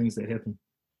freakish things that happen.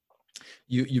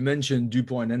 You mentioned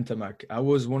Dupont and Ntamack. I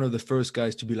was one of the first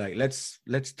guys to be like, let's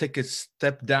take a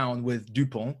step down with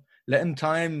Dupont.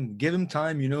 Give him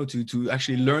time, you know, to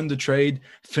actually learn the trade.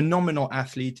 Phenomenal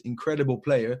athlete, incredible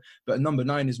player. But number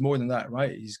 9 is more than that,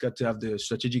 right? He's got to have the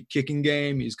strategic kicking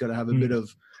game. He's got to have a bit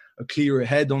of a clearer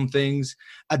head on things.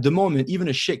 At the moment, even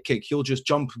a shit kick, he'll just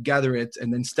jump, gather it,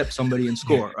 and then step somebody and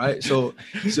score, right? So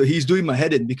he's doing my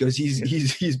head in because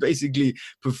he's basically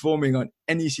performing on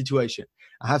any situation.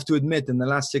 I have to admit, in the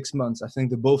last 6 months, I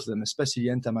think that both of them, especially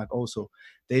Ntamack also,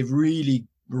 they've really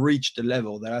reached a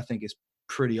level that I think is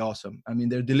pretty awesome. I mean,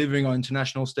 they're delivering on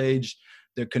international stage.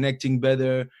 They're connecting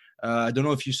better. I don't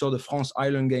know if you saw the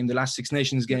France-Ireland game, the last Six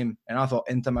Nations game, and I thought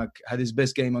Ntamack had his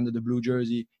best game under the blue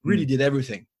jersey. Really did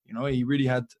everything. You know, he really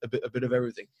had a bit of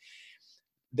everything.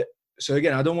 So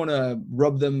again, I don't want to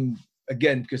rub them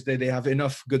again because they have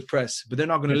enough good press, but they're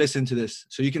not going to listen to this.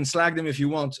 So you can slag them if you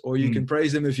want, or you can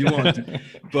praise them if you want.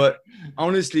 But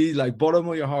honestly, like, bottom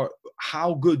of your heart,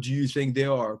 how good do you think they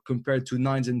are compared to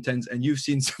 9s and 10s? And you've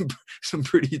seen some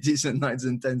pretty decent 9s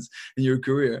and 10s in your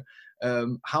career.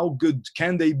 How good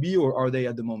can they be, or are they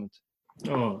at the moment?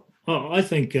 I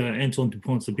think Antoine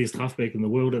Dupont's the best halfback in the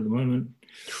world at the moment.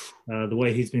 The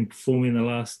way he's been performing the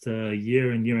last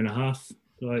year and a half,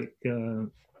 like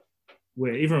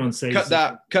where everyone says,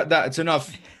 cut that, it's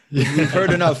enough. We've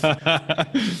heard enough.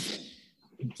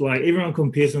 Like, everyone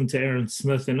compares him to Aaron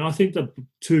Smith, and I think they're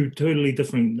two totally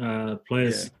different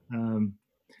players. Yeah.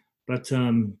 But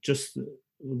just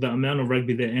the amount of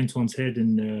rugby that Antoine's had,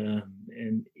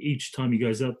 and each time he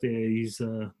goes up there, he's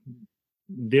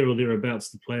there or thereabouts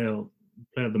to play out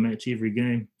the match every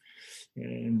game,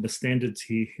 and the standard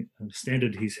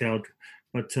he's held.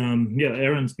 But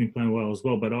Aaron's been playing well as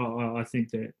well. But I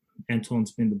think that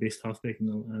Antoine's been the best halfback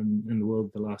in the world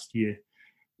the last year.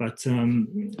 But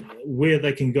where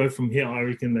they can go from here, I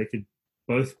reckon they could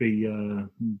both be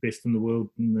best in the world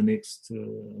in the next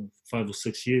 5 or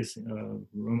 6 years.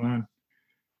 Romain,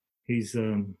 he's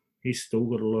still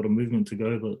got a lot of movement to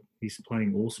go, but he's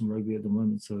playing awesome rugby at the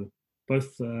moment. So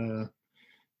both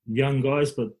young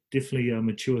guys, but definitely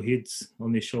mature heads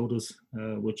on their shoulders,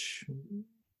 which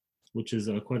is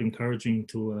quite encouraging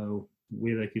to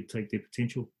where they could take their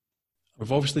potential.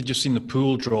 We've obviously just seen the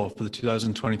pool draw for the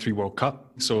 2023 World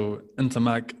Cup. So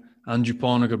Ntamack and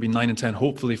Dupont are going to be 9 and 10,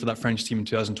 hopefully, for that French team in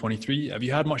 2023. Have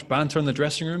you had much banter in the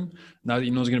dressing room now that you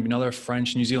know there's going to be another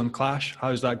French-New Zealand clash?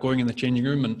 How's that going in the changing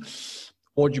room, and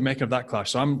what do you make of that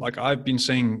clash? So I've been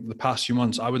saying the past few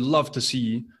months, I would love to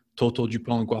see Toto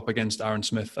Dupont go up against Aaron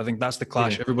Smith. I think that's the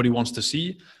clash everybody wants to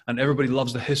see, and everybody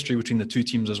loves the history between the two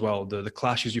teams as well. The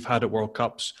clashes you've had at World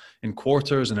Cups in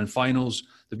quarters and in finals,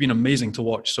 they've been amazing to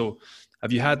watch. So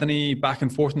have you had any back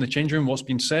and forth in the change room? What's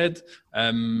been said?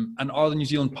 And are the New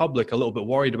Zealand public a little bit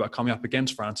worried about coming up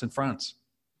against France in France?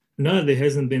 No, there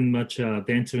hasn't been much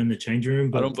banter in the changing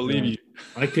room. But, I don't believe you.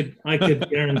 I could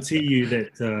guarantee you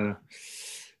that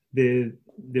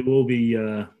there will be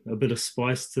a bit of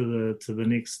spice to the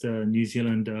next New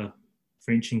Zealand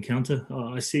French encounter.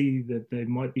 I see that they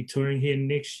might be touring here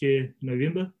next year,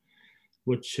 November,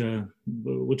 which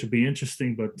would be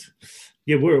interesting. But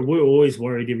yeah, we're always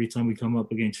worried every time we come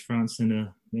up against France in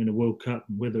a World Cup,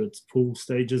 whether it's pool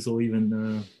stages or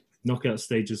even knockout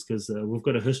stages, because we've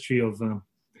got a history of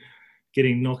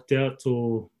getting knocked out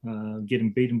or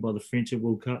getting beaten by the French at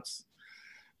World Cups.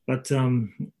 But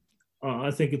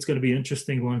I think it's going to be an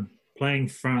interesting one. Playing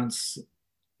France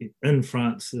in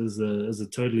France is a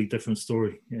totally different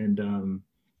story, and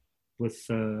with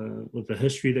the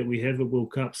history that we have at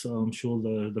World Cups, I'm sure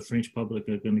the French public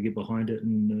are going to get behind it,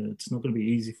 and it's not going to be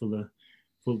easy for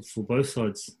both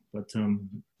sides. But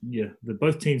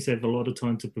both teams have a lot of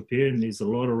time to prepare, and there's a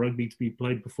lot of rugby to be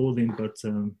played before then. But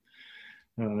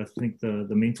I think the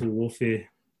mental warfare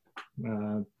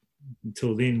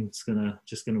until then it's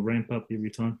just gonna ramp up every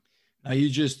time. You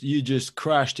just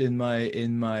crashed in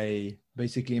my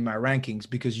basically in my rankings,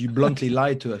 because you bluntly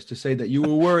lied to us to say that you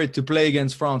were worried to play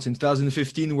against France in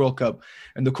 2015 World Cup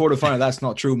and the quarterfinal. That's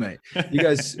not true, mate. You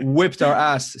guys whipped our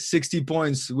ass, 60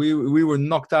 points. We were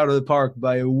knocked out of the park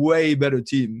by a way better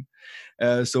team.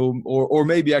 Or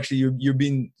maybe actually you're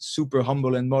being super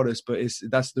humble and modest, but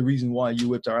that's the reason why you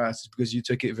whipped our ass, because you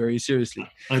took it very seriously.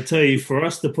 I tell you, for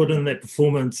us to put in that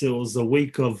performance, it was a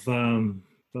week of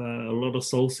a lot of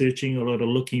soul searching, a lot of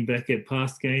looking back at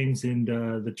past games, and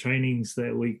the trainings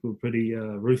that week were pretty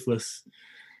ruthless.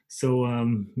 So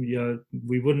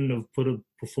we wouldn't have put a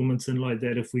performance in like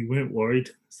that if we weren't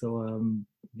worried. So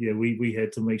we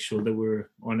had to make sure that we're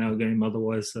on our game,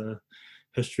 otherwise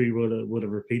history would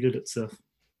have repeated itself.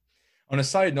 On a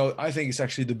side note, I think it's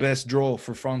actually the best draw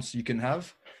for France you can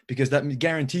have, because that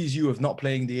guarantees you of not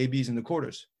playing the ABs in the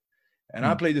quarters. And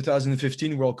I played the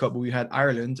 2015 World Cup where we had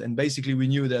Ireland, and basically we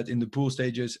knew that in the pool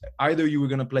stages, either you were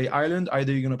going to play Ireland,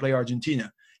 either you're going to play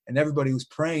Argentina. And everybody was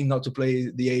praying not to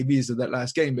play the ABs of that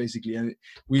last game, basically. And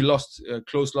we lost,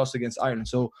 close loss against Ireland.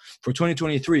 So for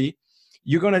 2023,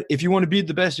 if you want to beat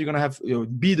the best, you're going to have,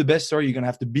 be the best, you're going to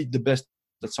have to beat the best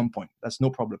at some point. That's no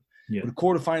problem. Yeah. But the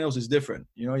quarterfinals is different.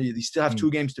 You still have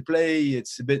 2 games to play.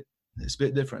 It's a bit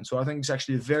different. So I think it's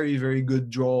actually a very, very good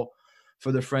draw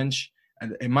for the French.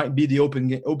 And it might be the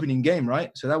opening game, right?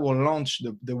 So that will launch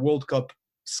the World Cup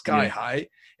sky high.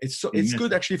 It's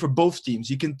good actually for both teams.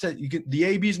 The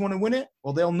ABs want to win it.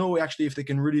 Well, they'll know actually if they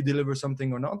can really deliver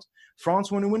something or not.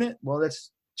 France want to win it. Well,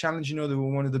 let's challenge. They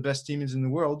were one of the best teams in the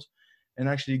world, and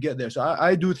actually get there. So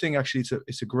I do think actually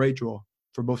it's a great draw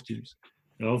for both teams.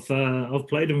 I've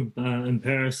played in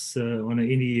Paris on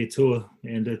an end-of-year tour,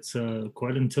 and it's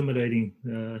quite intimidating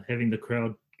having the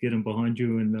crowd getting behind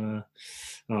you and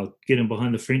getting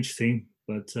behind the French team.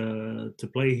 But to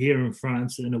play here in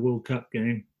France in a World Cup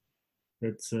game, I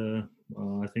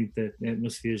think that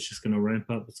atmosphere is just going to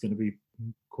ramp up. It's going to be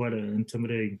quite an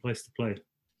intimidating place to play.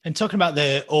 And talking about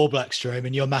the All Blacks, Jerome,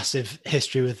 and your massive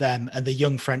history with them and the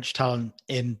young French talent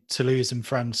in Toulouse and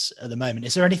France at the moment,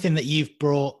 is there anything that you've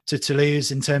brought to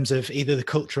Toulouse in terms of either the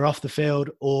culture off the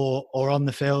field or on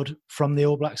the field from the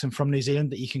All Blacks and from New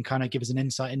Zealand that you can kind of give us an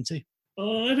insight into?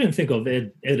 I don't think I've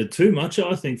added too much.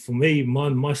 I think for me,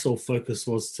 my sole focus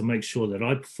was to make sure that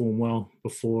I perform well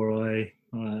before I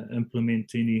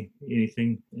implement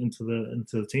anything into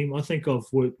the team. I think I've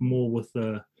worked more with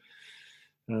the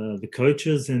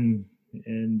coaches and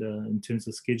in terms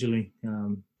of scheduling.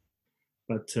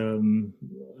 But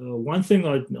one thing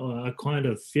I kind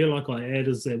of feel like I add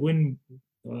is that when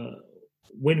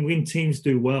teams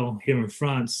do well here in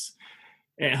France,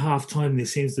 at halftime there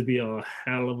seems to be a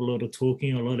hell of a lot of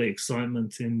talking, a lot of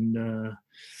excitement, and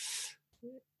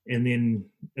then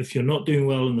if you're not doing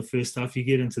well in the first half, you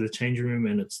get into the changing room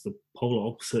and it's the polar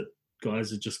opposite.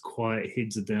 Guys are just quiet,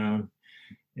 heads are down.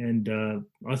 And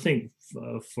I think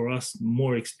for us,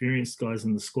 more experienced guys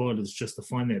in the squad is just to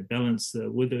find that balance,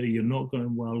 whether you're not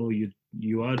going well or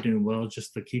you are doing well,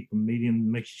 just to keep a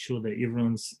medium, making sure that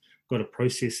everyone's got to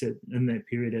process it in that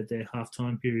period, at that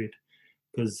halftime period.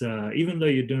 Because even though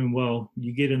you're doing well,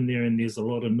 you get in there and there's a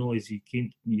lot of noise.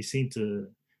 You seem to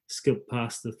skip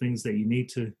past the things that you need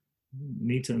to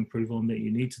improve on, that you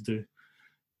need to do.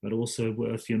 But also,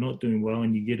 if you're not doing well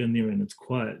and you get in there and it's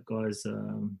quiet, guys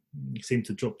seem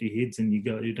to drop their heads, and you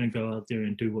don't go out there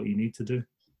and do what you need to do.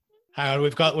 Hang on,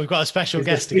 we've got a special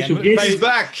guest special again. guest. He's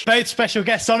back. Both special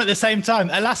guests on at the same time.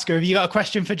 Alaska, have you got a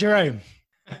question for Jerome?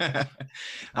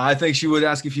 I think she would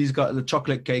ask if he's got the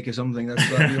chocolate cake or something. That's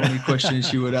the only question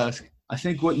she would ask. I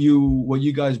think what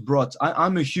you guys brought.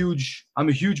 I'm a huge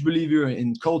believer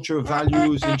in culture,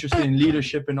 values, interested in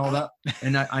leadership and all that.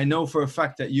 And I know for a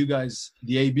fact that you guys,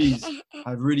 the ABs,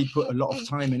 have really put a lot of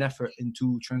time and effort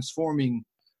into transforming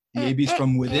the ABs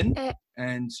from within.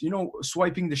 And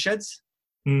swiping the sheds.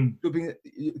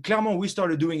 Clermont, we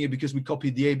started doing it because we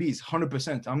copied the ABs,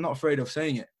 100%. I'm not afraid of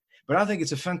saying it. But I think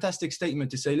it's a fantastic statement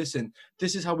to say, listen,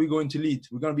 this is how we're going to lead.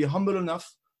 We're going to be humble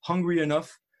enough, hungry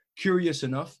enough, curious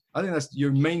enough. I think that's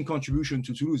your main contribution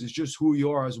to Toulouse. It's just who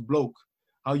you are as a bloke,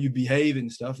 how you behave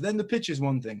and stuff. Then the pitch is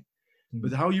one thing.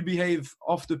 But how you behave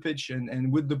off the pitch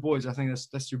and with the boys, I think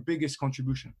that's your biggest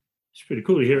contribution. It's pretty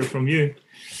cool to hear it from you.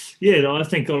 Yeah, I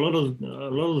think a lot of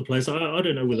the players. I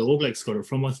don't know where the All Blacks got it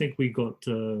from. I think we got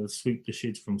sweep the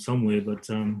sheds from somewhere. But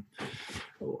I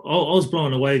was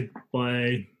blown away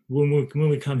by when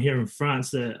we come here in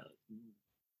France that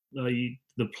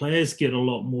the players get a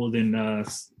lot more than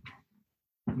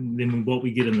what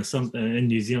we get in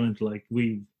New Zealand. Like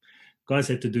guys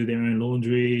have to do their own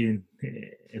laundry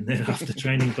and then after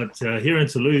training. But here in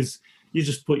Toulouse, you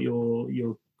just put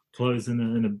your clothes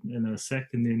in a sack,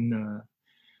 and then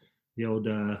the old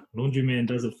laundryman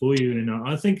does it for you. And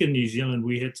I think in New Zealand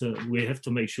we have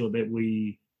to make sure that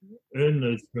we earn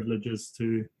those privileges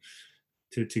to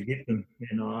get them.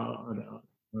 And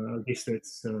I guess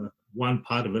that's one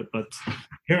part of it. But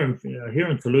here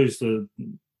in Toulouse,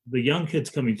 the young kids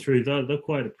coming through, they're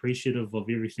quite appreciative of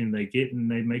everything they get, and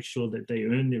they make sure that they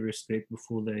earn their respect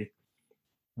before they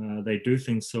do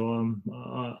things. So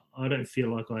I don't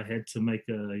feel like I had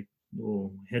to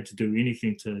had to do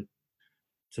anything to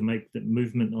make the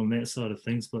movement on that side of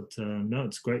things. But no,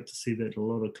 it's great to see that a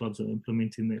lot of clubs are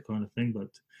implementing that kind of thing. But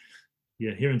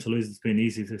yeah, here in Toulouse, it's been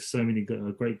easy. There's so many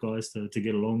great guys to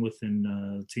get along with,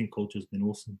 and team culture has been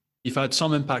awesome. You've had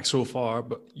some impact so far,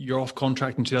 but you're off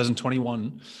contract in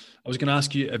 2021. I was going to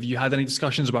ask you, have you had any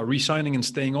discussions about re-signing and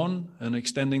staying on and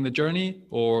extending the journey,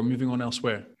 or moving on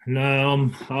elsewhere?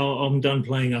 No, I'm done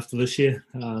playing after this year.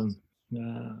 When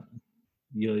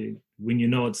you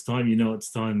know it's time,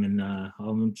 and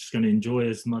I'm just going to enjoy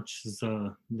as much as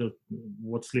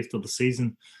what's left of the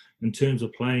season in terms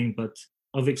of playing. But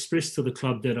I've expressed to the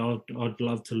club that I'd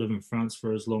love to live in France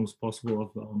for as long as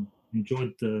possible. I've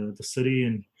enjoyed the city,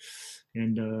 and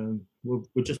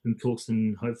we're just in talks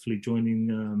and hopefully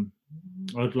joining.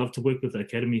 I'd love to work with the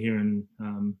academy here in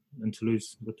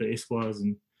Toulouse with the Espoirs,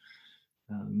 and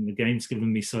the game's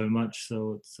given me so much.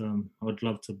 So it's I'd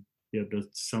love to be able to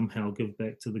somehow give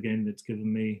back to the game that's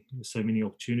given me so many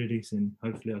opportunities, and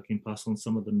hopefully I can pass on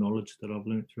some of the knowledge that I've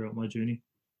learned throughout my journey.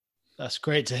 That's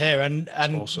great to hear. And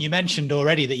awesome. You mentioned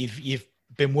already that you've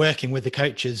been working with the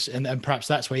coaches, and perhaps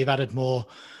that's where you've added more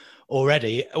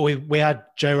already. We had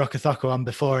Joe Rocathoko on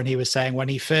before, and he was saying when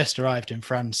he first arrived in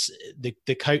France,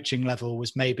 the coaching level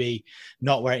was maybe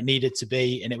not where it needed to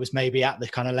be, and it was maybe at the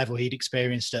kind of level he'd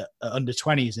experienced at under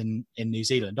 20s in New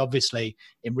Zealand. Obviously,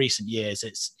 in recent years,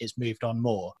 it's moved on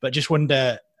more. But just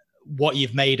wonder what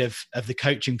you've made of the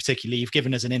coaching, particularly. You've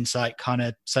given us an insight kind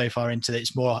of so far into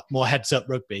it's more heads up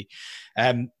rugby.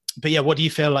 But yeah, what do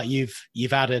you feel like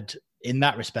you've added in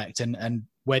that respect, and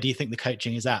where do you think the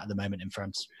coaching is at the moment in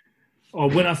France? Oh,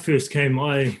 when I first came,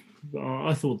 I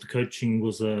thought the coaching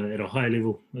was at a high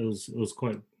level. It was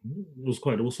quite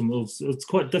awesome. It's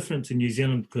quite different to New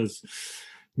Zealand, because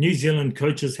New Zealand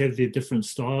coaches have their different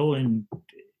style, and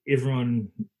everyone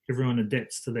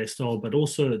adapts to their style. But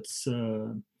also, it's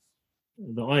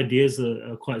the ideas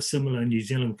are quite similar in New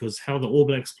Zealand, because how the All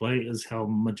Blacks play is how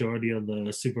majority of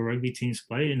the Super Rugby teams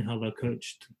play and how they're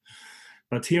coached.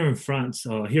 But here in France,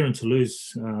 here in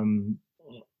Toulouse,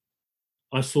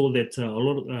 I saw that a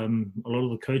lot of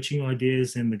the coaching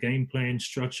ideas and the game plan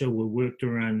structure were worked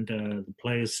around the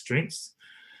players' strengths.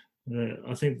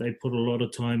 I think they put a lot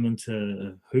of time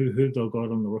into who we've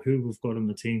got on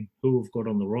the team, who we've got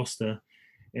on the roster,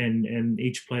 and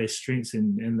each player's strengths,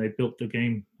 and they built the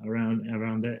game around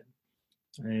that.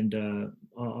 And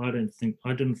I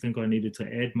didn't think I needed to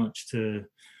add much to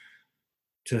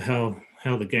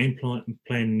how the game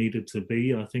plan needed to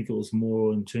be. I think it was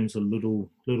more in terms of little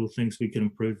things we could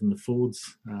improve in the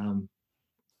forwards.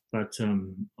 But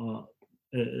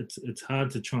it's hard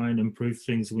to try and improve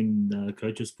things when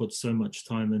coaches put so much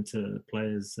time into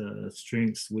players'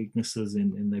 strengths, weaknesses,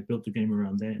 and they built the game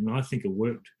around that. And I think it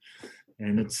worked.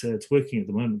 and it's working at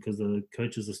the moment because the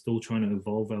coaches are still trying to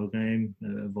evolve our game,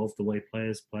 evolve the way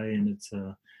players play, and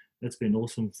it's been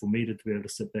awesome for me to be able to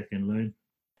sit back and learn.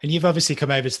 And you've obviously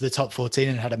come over to the top 14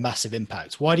 and had a massive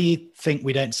impact. Why do you think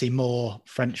we don't see more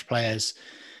French players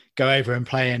go over and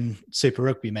play in Super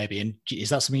Rugby maybe? And is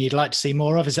that something you'd like to see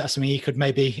more of? Is that something you could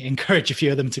maybe encourage a few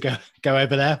of them to go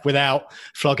over there without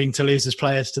flogging Toulouse's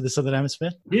players to the Southern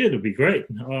Hemisphere? Yeah, it'll be great.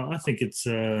 I think it's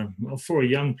for a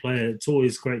young player, it's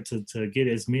always great to get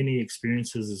as many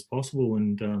experiences as possible,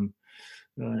 and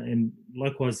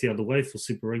likewise the other way for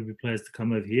Super Rugby players to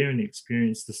come over here and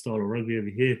experience the style of rugby over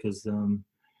here, because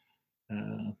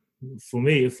for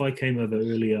me, if I came over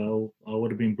earlier, I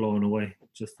would have been blown away.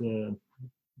 Just the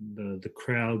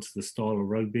crowds, the style of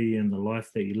rugby, and the life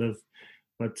that you live.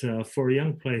 But for a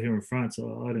young player here in France,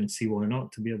 I don't see why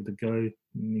not to be able to go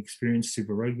and experience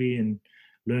Super Rugby and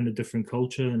learn a different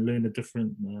culture and learn a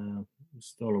different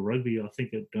style of rugby. I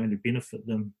think it only benefit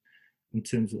them in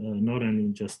terms of not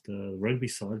only just the rugby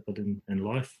side, but in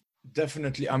life.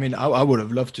 Definitely. I mean, I would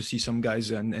have loved to see some guys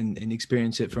and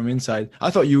experience it from inside. I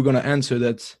thought you were going to answer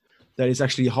that it's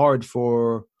actually hard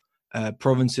for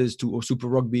provinces or Super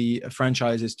Rugby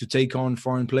franchises to take on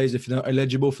foreign players if they're not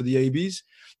eligible for the ABs.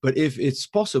 But if it's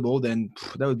possible, then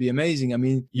that would be amazing. I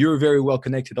mean, you're very well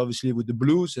connected, obviously, with the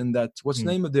Blues and that, what's the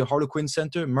name of the Harlequin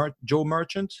Center? Joe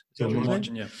Merchant? Joe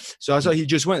Merchant, yeah. So I saw he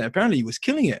just went. Apparently, he was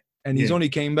killing it. And he's only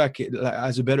came back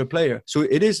as a better player. So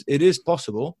it is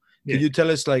possible. Yeah. Can you tell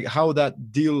us like how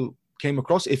that deal came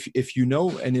across, if you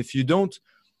know, and if you don't,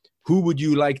 who would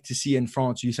you like to see in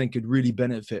France you think could really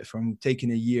benefit from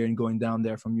taking a year and going down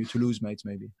there from your Toulouse mates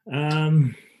maybe?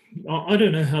 I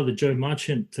don't know how the Joe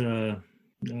Marchant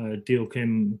deal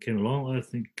came along. I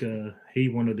think he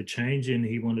wanted to change and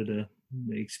he wanted to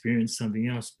experience something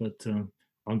else, but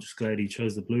I'm just glad he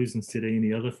chose the Blues instead of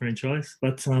any other franchise.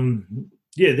 But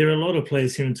yeah, there are a lot of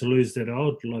players here in Toulouse that I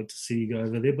would like to see go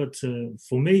over there. But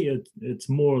for me, it's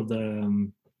more of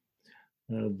the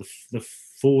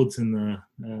forwards and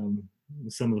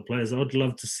some of the players. I'd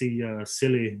love to see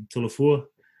Sele Tulafour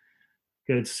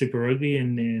go to Super Rugby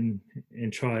and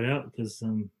try it out, because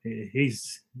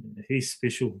he's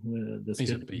special.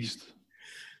 He's a beast.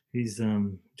 He's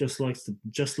just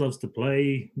loves to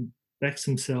play, backs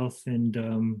himself,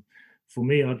 and for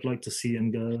me, I'd like to see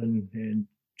him go and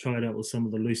try it out with some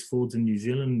of the loose forwards in New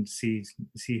Zealand and see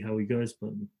how he goes. But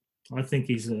I think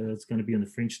it's going to be on the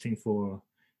French team for a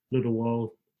little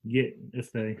while yet,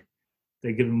 if they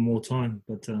give him more time.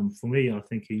 But for me, I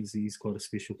think he's quite a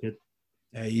special kid.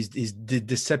 He's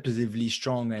deceptively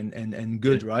strong and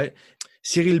good, right?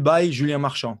 Cyril Baille, Julien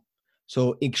Marchand.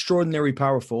 So extraordinary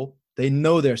powerful. They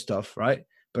know their stuff, right?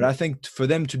 But I think for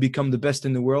them to become the best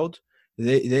in the world,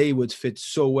 they would fit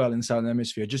so well in Southern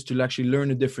Hemisphere, just to actually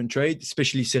learn a different trade,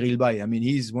 especially Cyril Baille. I mean,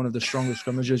 he's one of the strongest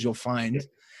scrummagers you'll find.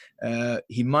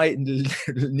 He might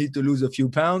need to lose a few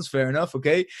pounds, fair enough,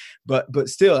 okay? But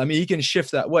still, I mean, he can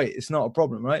shift that weight. It's not a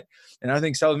problem, right? And I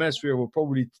think Southern Hemisphere will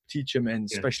probably teach him, and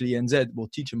especially NZ will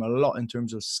teach him a lot in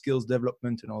terms of skills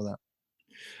development and all that.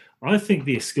 I think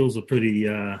their skills are pretty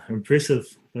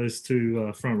impressive, those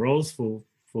two front rows for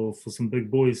some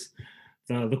big boys.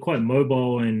 They're quite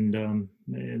mobile and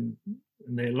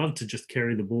they love to just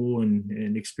carry the ball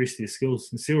and express their skills.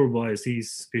 And Cyril Baille,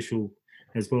 he's special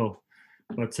as well.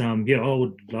 But I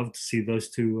would love to see those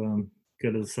two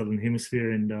go to the Southern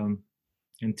Hemisphere and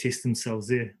test themselves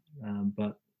there.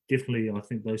 But definitely, I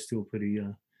think those two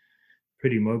are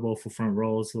pretty mobile for front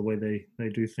rows, the way they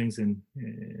do things and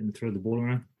throw the ball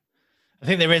around. I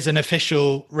think there is an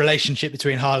official relationship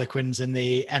between Harlequins and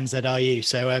the NZRU.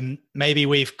 So maybe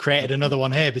we've created another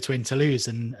one here between Toulouse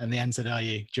and the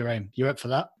NZRU. Jerome, you're up for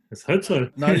that? Let's hope so.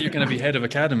 Now that you're going to be head of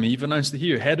academy, you've announced it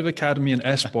here. Head of academy and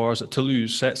S-Bars at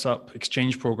Toulouse sets up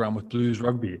exchange program with Blues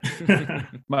Rugby.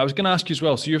 I was going to ask you as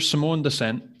well. So you're Samoan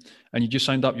descent and you just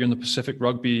signed up. You're in the Pacific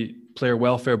Rugby Player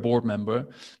Welfare Board member.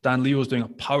 Dan Leo's doing a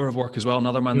power of work as well.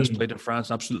 Another man that's played in France,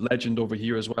 an absolute legend over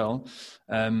here as well.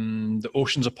 The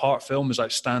Oceans Apart film is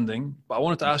outstanding. But I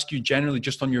wanted to ask you generally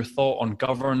just on your thought on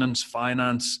governance,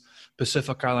 finance,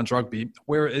 Pacific Islands rugby,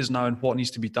 where it is now and what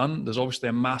needs to be done. There's obviously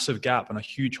a massive gap and a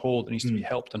huge hole that needs to be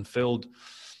helped and filled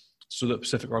so that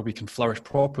Pacific rugby can flourish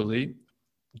properly.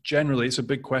 Generally, it's a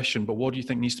big question, but what do you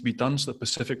think needs to be done so that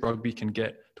Pacific rugby can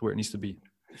get to where it needs to be?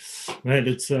 Mate,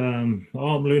 it's I'm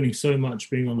learning so much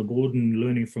being on the board and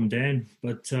learning from Dan.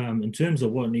 But in terms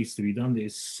of what needs to be done,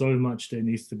 there's so much that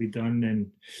needs to be done,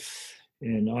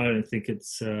 and I don't think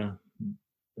it's a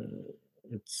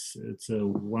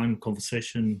one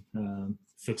conversation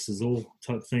fixes all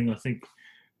type thing. I think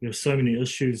there's so many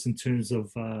issues in terms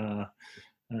of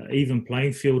even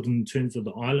playing field in terms of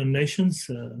the island nations.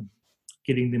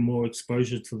 getting them more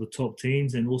exposure to the top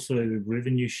teams, and also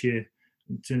revenue share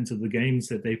in terms of the games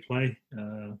that they play.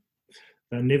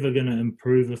 They're never going to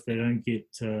improve if they don't get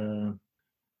the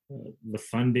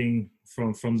funding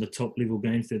from the top level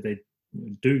games that they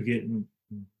do get,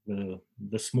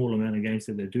 the small amount of games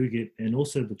that they do get, and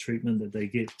also the treatment that they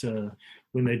get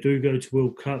when they do go to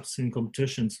World Cups and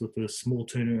competitions, with the small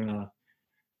turnaround,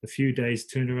 a few days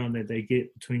turnaround that they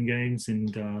get between games.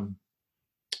 And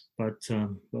but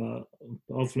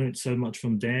I've learned so much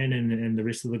from Dan and the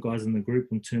rest of the guys in the group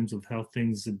in terms of how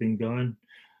things have been going.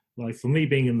 Like for me,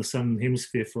 being in the Southern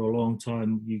Hemisphere for a long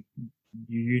time,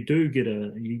 you do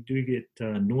get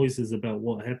noises about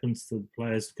what happens to the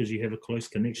players, because you have a close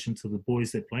connection to the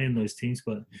boys that play in those teams,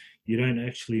 but you don't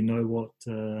actually know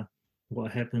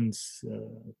what happens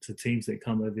to teams that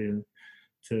come over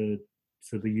to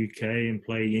the UK and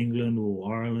play England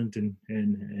or Ireland,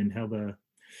 and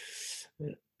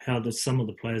how some of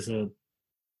the players are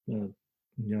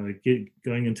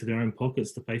going into their own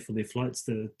pockets to pay for their flights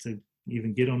to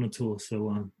even get on a tour.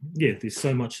 So there's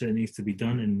so much that needs to be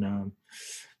done, and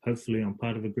hopefully I'm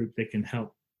part of a group that can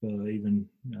help even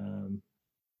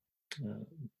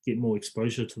get more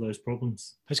exposure to those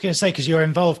problems. I was going to say, because you're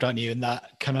involved, aren't you, in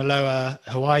that Kanaloa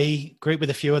Hawaii group with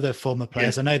a few other former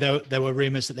players? Yeah. I know there were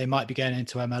rumours that they might be going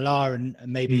into MLR and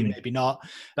maybe not.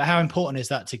 But how important is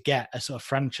that to get a sort of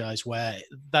franchise where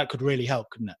that could really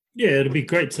help, couldn't it? Yeah, it'd be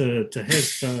great to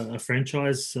have a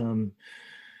franchise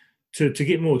to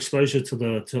get more exposure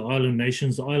to island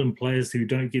nations, island players who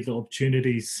don't get the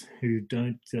opportunities, who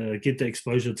don't get the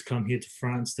exposure to come here to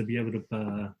France to be able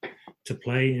to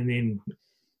play, and then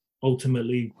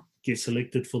ultimately get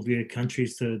selected for their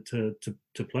countries to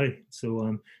play.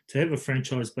 So to have a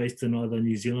franchise based in either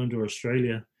New Zealand or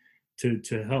Australia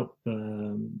to help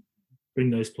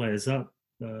bring those players up,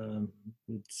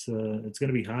 it's going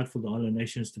to be hard for the island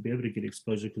nations to be able to get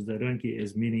exposure, because they don't get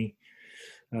as many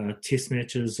test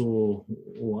matches or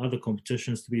other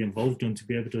competitions to be involved in to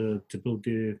be able to build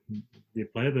their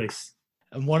player base.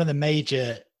 And one of the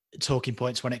major talking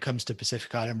points when it comes to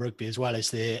Pacific Island rugby as well is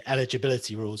the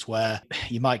eligibility rules, where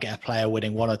you might get a player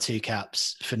winning 1 or 2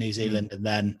 caps for New Zealand and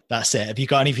then that's it. Have you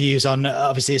got any views on,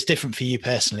 obviously it's different for you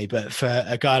personally, but for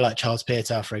a guy like Charles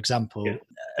Piutau, for example,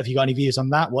 have you got any views on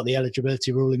that, what the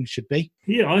eligibility ruling should be?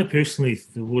 Yeah, I personally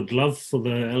would love for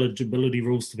the eligibility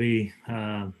rules to be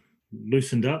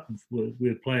loosened up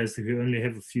with players who only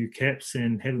have a few caps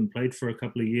and haven't played for a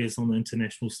couple of years on the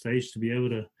international stage to be able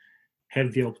to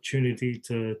have the opportunity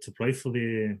to play for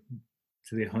their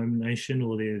home nation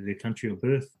or their country of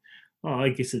birth. I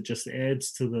guess it just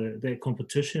adds to that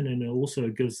competition, and it also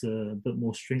gives a bit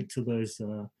more strength to those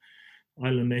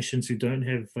island nations who don't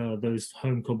have those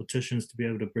home competitions to be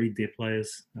able to breed their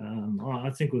players. I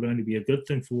think it would only be a good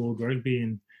thing for world rugby,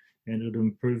 and it would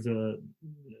improve the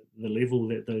level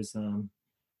that those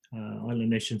island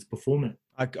nations perform at.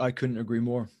 I couldn't agree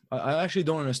more. I actually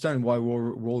don't understand why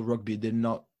World Rugby did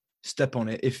not step on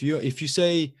it. If you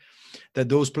say that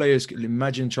those players,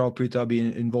 imagine Charles Piutau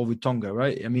being involved with Tonga,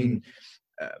 right? I mean,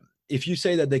 if you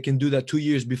say that they can do that 2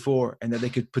 years before and that they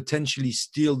could potentially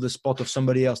steal the spot of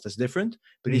somebody else, that's different.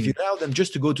 But if you allow them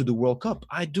just to go to the World Cup,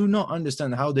 I do not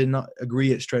understand how they not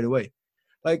agree it straight away.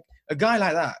 Like a guy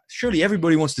like that, surely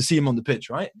everybody wants to see him on the pitch,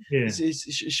 right? Yeah.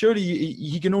 Surely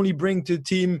he can only bring to the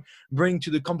team, bring to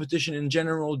the competition in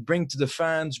general, bring to the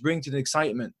fans, bring to the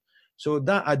excitement. So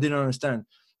that I didn't understand.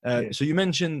 So you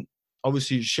mentioned,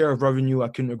 obviously, share of revenue. I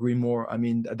couldn't agree more. I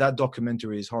mean, that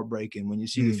documentary is heartbreaking when you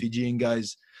see the Fijian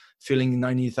guys filling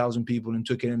 90,000 people in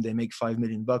Twickenham. They make $5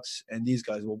 million, and these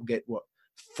guys will get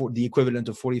for the equivalent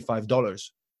of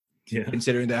 $45. Yeah.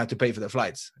 Considering they had to pay for their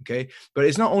flights. Okay. But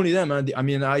it's not only them. I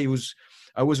mean, I was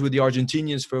with the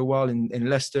Argentinians for a while in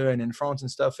Leicester and in France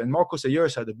and stuff. And Marcos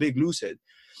Ayers had a big loose head.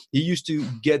 He used to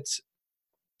get,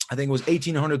 I think it was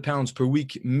 £1,800 per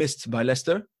week missed by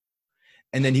Leicester.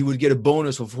 And then he would get a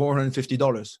bonus of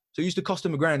 $450. So it used to cost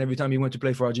him $1,000 every time he went to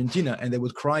play for Argentina. And they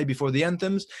would cry before the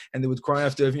anthems, and they would cry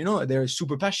after, they're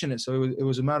super passionate. So it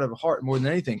was a matter of heart more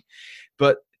than anything.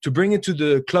 But to bring it to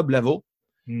the club level,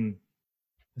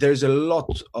 there's a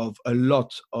lot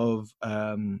of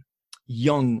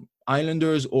young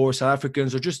Islanders or South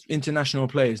Africans or just international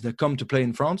players that come to play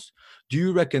in France. Do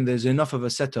you reckon there's enough of a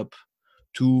setup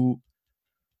to,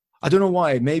 I don't know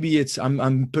why, maybe it's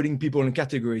I'm putting people in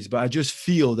categories, but I just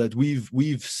feel that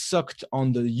we've sucked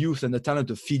on the youth and the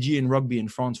talent of Fijian rugby in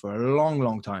France for a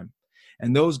long time,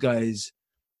 and those guys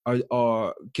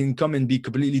can come and be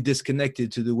completely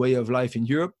disconnected to the way of life in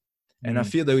Europe. And I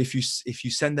feel that if you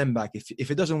send them back,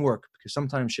 if it doesn't work, because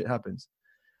sometimes shit happens,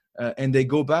 and they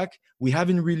go back, we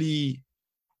haven't really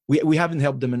we haven't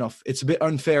helped them enough. It's a bit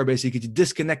unfair, basically, to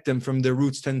disconnect them from their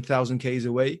roots 10,000 Ks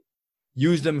away,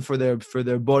 use them for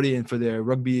their body and for their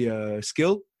rugby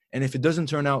skill. And if it doesn't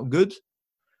turn out good,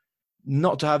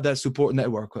 not to have that support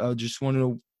network. I just want to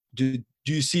know, do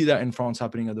you see that in France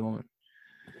happening at the moment?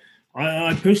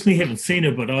 I personally haven't seen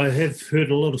it, but I have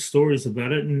heard a lot of stories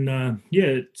about it. And I'd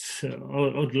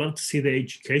love to see the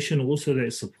education, also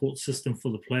that support system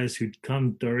for the players who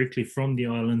come directly from the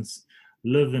islands,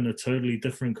 live in a totally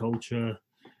different culture,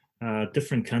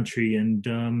 different country.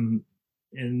 And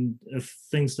if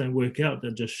things don't work out,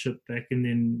 they're just shipped back, and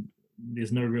then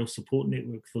there's no real support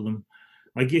network for them.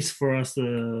 I guess for us,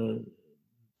 the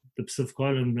Pacific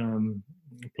Island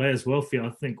players' welfare, I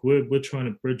think we're trying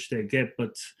to bridge that gap,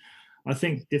 but I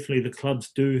think definitely the clubs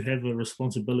do have a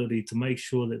responsibility to make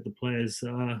sure that the players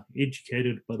are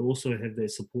educated, but also have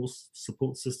that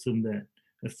support system that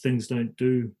if things don't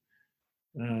go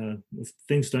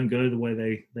the way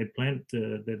they planned,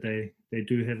 that they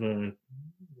do have a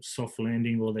soft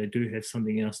landing, or they do have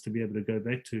something else to be able to go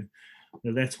back to.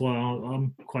 That's why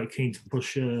I'm quite keen to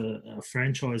push a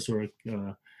franchise or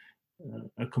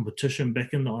a competition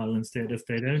back in the islands, that if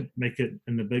they don't make it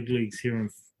in the big leagues here in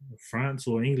France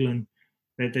or England,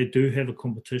 that they do have a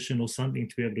competition or something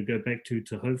to be able to go back to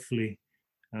hopefully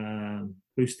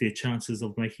boost their chances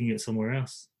of making it somewhere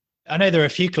else. I know there are a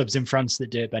few clubs in France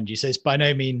that do it, Benji, so it's by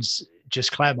no means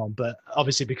just Clermont, but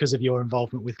obviously because of your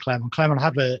involvement with Clermont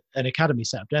have an academy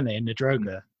set up, don't they, in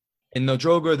Nadroga? In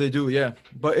Nadroga, they do, yeah.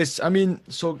 But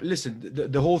so listen,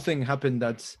 the whole thing happened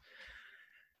that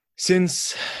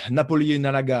since Napoli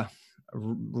Nalaga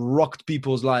rocked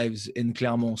people's lives in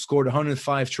Clermont, scored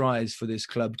 105 tries for this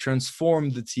club,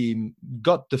 transformed the team,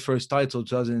 got the first title in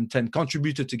 2010,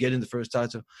 contributed to getting the first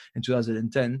title in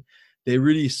 2010. They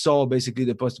really saw basically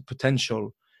the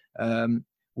potential.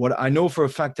 What I know for a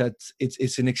fact that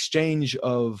it's an exchange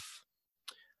of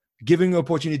giving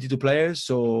opportunity to players.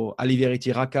 So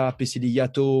Aliveriti Raka, Pesili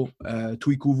Yato,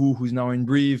 Tui Kuvu, who's now in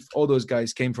Brive, all those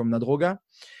guys came from Nadroga.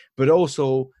 But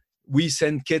also we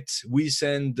send kits,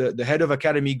 the head of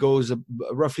academy goes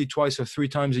roughly twice or three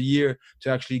times a year to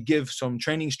actually give some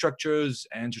training structures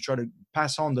and to try to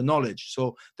pass on the knowledge.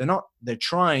 So they're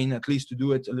trying at least to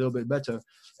do it a little bit better.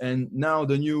 And now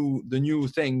the new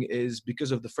thing is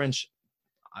because of the French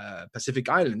Pacific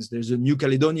Islands, there's a New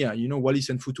Caledonia, Wallis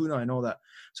and Futuna and all that.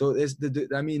 So there's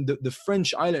the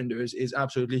French Islanders is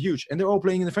absolutely huge, and they're all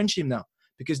playing in the French team now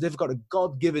because they've got a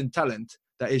God-given talent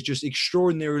that is just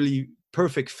extraordinarily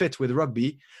perfect fit with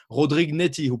rugby. Rodrigue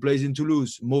Neti, who plays in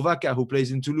Toulouse, Movaka, who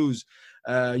plays in Toulouse,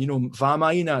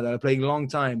 Vahamaina, that are playing a long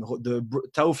time, the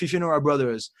Tao Fifinora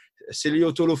brothers,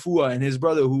 Celio Tolofua and his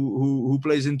brother who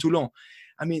plays in Toulon.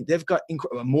 I mean, they've got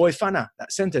Moefana,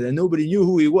 that center that nobody knew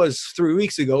who he was 3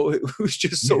 weeks ago. It was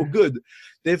just so good.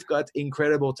 They've got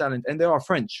incredible talent, and they are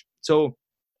French. So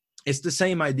it's the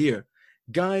same idea.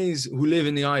 Guys who live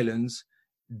in the islands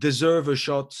deserve a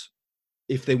shot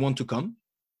if they want to come,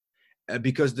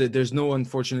 because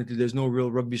unfortunately, there's no real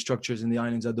rugby structures in the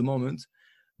islands at the moment.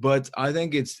 But I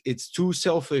think it's too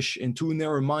selfish and too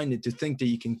narrow-minded to think that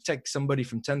you can take somebody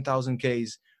from 10,000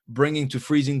 Ks, bringing to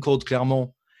freezing cold Clermont.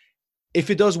 If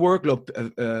it does work, look,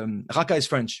 Raka is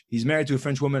French. He's married to a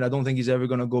French woman. I don't think he's ever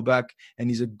going to go back, and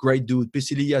he's a great dude.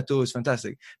 Pesili Yato is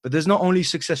fantastic. But there's not only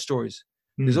success stories.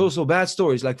 There's also bad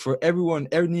stories, like for everyone,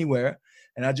 anywhere.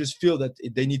 And I just feel that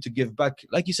they need to give back,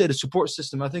 like you said, a support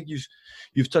system. I think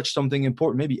you've touched something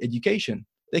important, maybe education.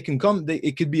 They can come.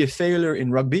 It could be a failure in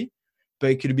rugby, but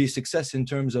it could be a success in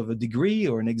terms of a degree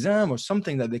or an exam or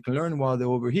something that they can learn while they're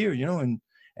over here,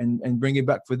 and bring it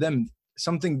back for them.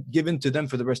 Something given to them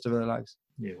for the rest of their lives.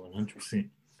 Yeah, 100%.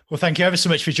 Well, thank you ever so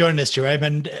much for joining us, Jerome.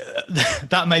 And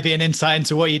that may be an insight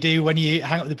into what you do when you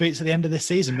hang up the boots at the end of this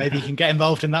season. Maybe you can get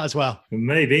involved in that as well.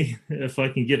 Maybe, if I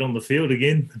can get on the field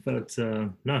again. But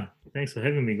no, thanks for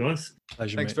having me, guys.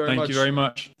 Pleasure, Thank you very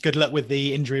much. Good luck with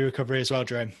the injury recovery as well,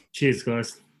 Jerome. Cheers,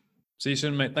 guys. See you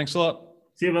soon, mate. Thanks a lot.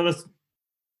 See you, brothers.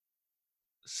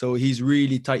 So he's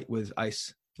really tight with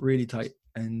Ice, really tight.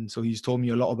 And so he's told me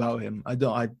a lot about him.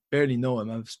 I barely know him.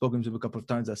 I've spoken to him a couple of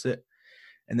times. That's it.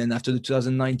 And then after the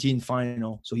 2019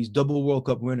 final, so he's double World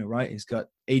Cup winner, right? He's got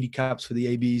 80 caps for the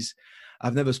ABs.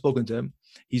 I've never spoken to him.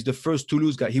 He's the first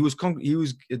Toulouse guy. There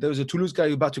was a Toulouse guy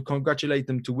about to congratulate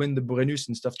them to win the Brennus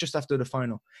and stuff just after the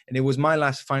final. And it was my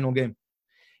last final game.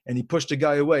 And he pushed the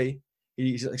guy away.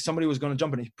 Somebody was going to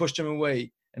jump on him. He pushed him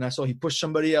away. And I saw he pushed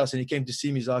somebody else, and he came to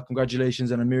see me. He's like,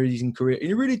 congratulations on an amazing career. And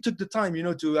he really took the time,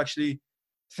 to actually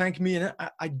thank me, and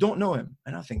I don't know him,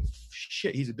 and I think,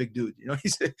 shit, he's a big dude. You know,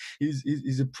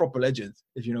 he's a proper legend,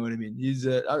 if you know what I mean.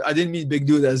 I didn't mean big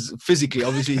dude as physically.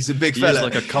 Obviously, he's a big fella.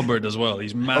 He's like a cupboard as well.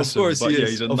 He's massive. Of course, but yeah,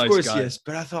 he's a nice guy. Yes.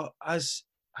 But I thought,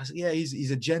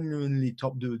 he's a genuinely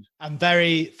top dude. And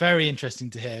very, very interesting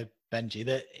to hear, Benji,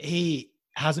 that he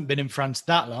hasn't been in France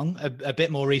that long, a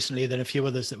bit more recently than a few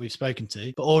others that we've spoken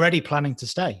to, but already planning to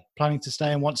stay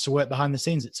and wants to work behind the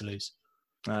scenes at Toulouse.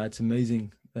 It's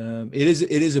amazing.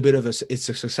 It is a bit of it's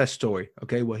a success story.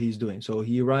 Okay, what he's doing. So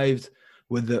he arrived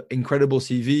with the incredible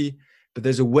CV, but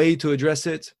there's a way to address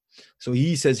it. So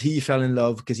he says he fell in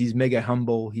love because he's mega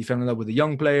humble. He fell in love with the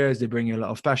young players. They bring a lot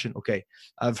of passion. Okay,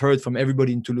 I've heard from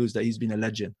everybody in Toulouse that he's been a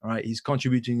legend. All right, he's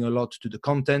contributing a lot to the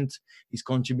content. He's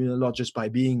contributing a lot just by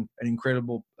being an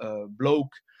incredible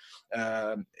bloke,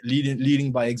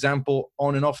 leading by example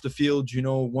on and off the field. You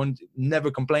know, never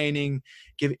complaining.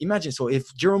 Imagine, so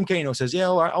if Jerome Kano says, "Yeah,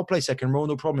 I'll play second row,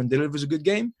 no problem," and delivers a good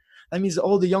game, that means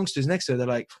all the youngsters next to her, they're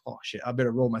like, oh shit, I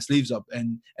better roll my sleeves up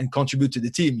and contribute to the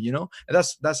team, you know? And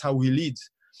that's how he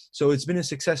leads. So it's been a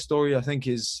success story, I think,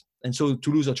 and so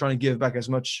Toulouse are trying to give back as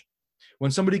much. When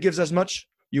somebody gives as much,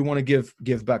 you want to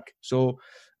give back. So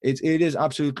it is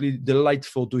absolutely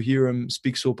delightful to hear him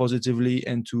speak so positively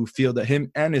and to feel that him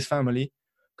and his family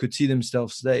could see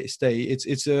themselves stay.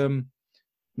 It's a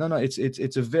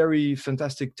very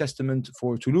fantastic testament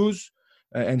for Toulouse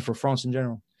and for France in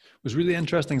general. It was really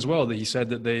interesting as well that he said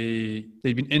that they'd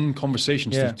been in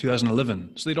conversations since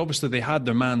 2011. So they had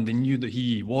their man. They knew that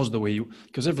he was the way,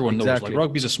 because everyone knows, like,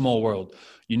 rugby's a small world.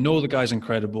 You know the guy's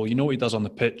incredible. You know what he does on the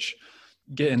pitch.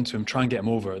 Get into him, try and get him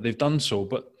over. They've done so.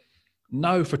 But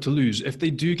now for Toulouse, if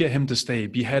they do get him to stay,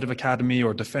 be head of academy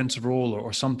or defensive role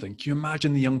or something, can you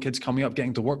imagine the young kids coming up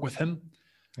getting to work with him?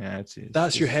 Yeah,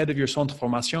 that's your head of your centre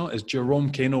formation is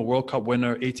Jerome Kano, World Cup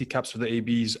winner, 80 caps for the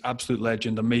ABs, absolute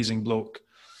legend, amazing bloke.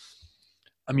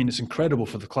 I mean, it's incredible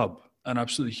for the club, an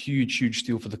absolutely huge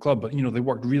steal for the club. But, you know, they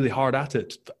worked really hard at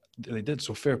it. They did,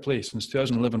 so fair play. Since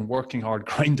 2011, working hard,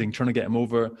 grinding, trying to get him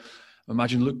over.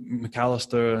 Imagine Luke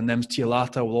McAllister and Nems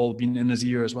Tialata will all be in his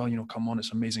ear as well. You know, come on,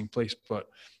 it's an amazing place. But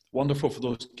wonderful for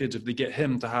those kids if they get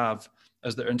him to have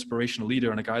as their inspirational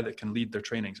leader and a guy that can lead their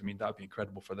trainings. I mean, that would be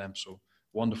incredible for them. So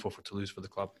wonderful for Toulouse, for the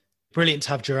club. Brilliant to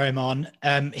have Jerome on.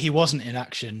 He wasn't in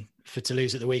action for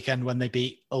Toulouse at the weekend when they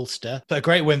beat Ulster, but a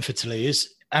great win for Toulouse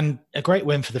and a great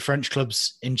win for the French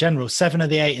clubs in general. 7 of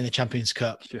the 8 in the Champions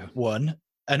Cup won,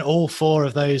 and all 4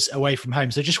 of those away from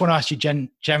home. So just want to ask you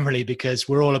generally, because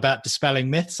we're all about dispelling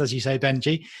myths, as you say,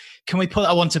 Benji, can we put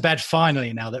that one to bed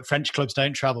finally now that French clubs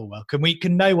don't travel well?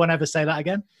 Can no one ever say that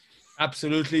again?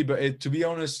 Absolutely, but to be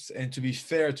honest and to be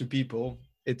fair to people,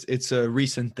 it's a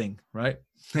recent thing, right?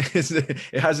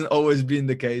 It hasn't always been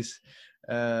the case.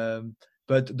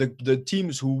 But the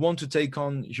teams who want to take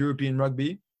on European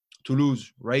rugby,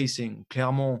 Toulouse, Racing,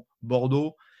 Clermont,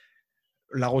 Bordeaux,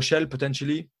 La Rochelle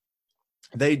potentially,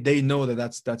 they know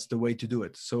that's the way to do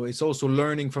it. So it's also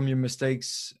learning from your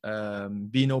mistakes,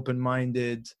 being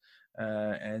open-minded,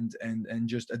 and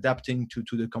just adapting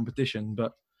to the competition.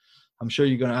 But I'm sure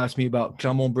you're going to ask me about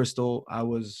Clermont-Bristol. I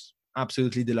was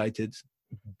absolutely delighted.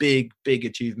 Big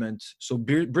achievement. So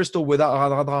Bristol without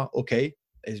Radradra, okay,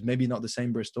 is maybe not the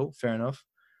same Bristol, fair enough.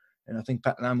 And I think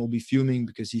Pat Lam will be fuming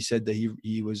because he said that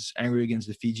he was angry against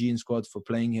the Fijian squad for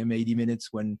playing him 80 minutes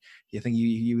when I think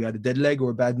he had a dead leg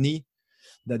or a bad knee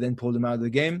that then pulled him out of the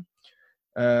game.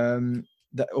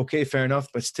 Okay, fair enough,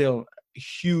 but still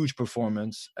huge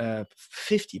performance.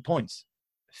 50 points.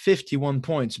 51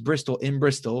 points, Bristol in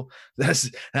Bristol.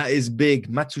 That is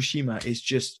big. Matsushima is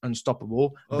just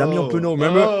unstoppable. Damien Penaud,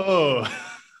 remember?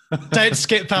 Don't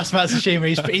skip past Matsushima.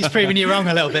 He's proving you wrong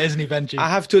a little bit, isn't he, Benji? I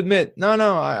have to admit.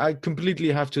 I completely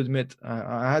have to admit.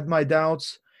 I had my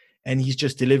doubts, and he's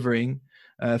just delivering.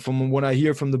 From what I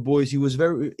hear from the boys, he was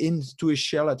very into his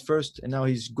shell at first, and now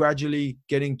he's gradually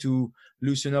getting to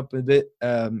loosen up a bit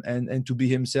and to be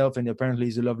himself, and apparently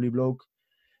he's a lovely bloke.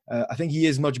 I think he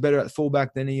is much better at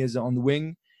fullback than he is on the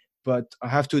wing. But I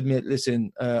have to admit,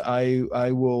 listen,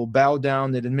 I will bow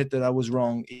down and admit that I was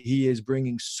wrong. He is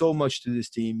bringing so much to this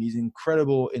team. He's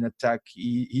incredible in attack.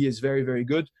 He is very, very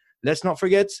good. Let's not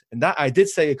forget, and that I did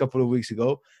say a couple of weeks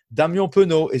ago, Damien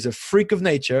Penaud is a freak of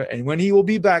nature. And when he will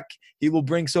be back, he will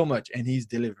bring so much. And he's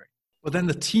delivering. But then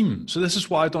the team. So this is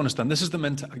what I don't understand. This is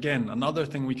again, another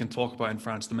thing we can talk about in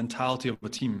France, the mentality of a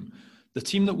team. The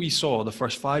team that we saw the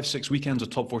first 5-6 weekends of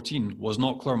top 14 was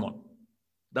not Clermont.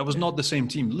 That was not the same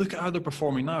team. Look at how they're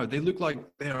performing now. They look like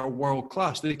they are world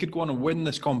class. They could go on and win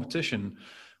this competition.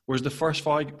 Whereas the first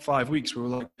five weeks, we were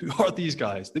like, who are these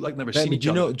guys? They like never seen each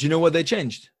other. Do you know what they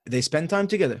changed? They spent time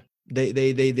together.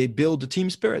 They build the team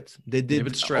spirit. They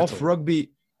did off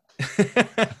rugby.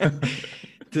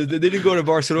 They didn't go to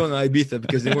Barcelona, Ibiza,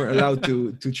 because they weren't allowed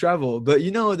to travel. But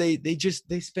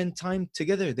they spent time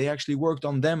together. They actually worked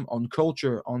on them, on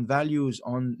culture, on values,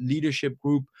 on leadership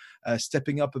group,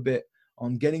 stepping up a bit,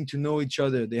 on getting to know each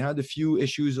other. They had a few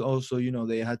issues also.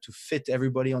 They had to fit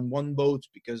everybody on one boat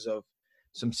because of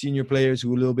some senior players who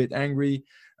were a little bit angry.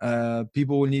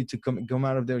 People will need to come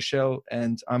out of their shell,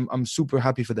 and I'm super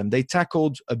happy for them. They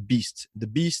tackled a beast. The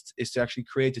beast is to actually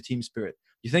create a team spirit.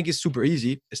 You think it's super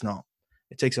easy? It's not.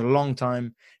 It takes a long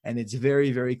time, and it's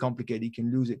very, very complicated. You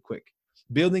can lose it quick.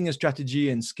 Building a strategy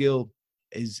and skill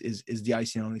is the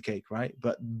icing on the cake, right?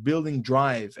 But building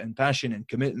drive and passion and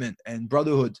commitment and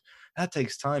brotherhood, that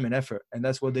takes time and effort, and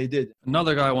that's what they did.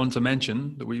 Another guy I wanted to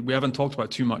mention that we haven't talked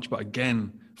about too much, but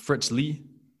again, Fritz Lee.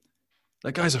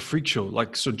 That guy's a freak show.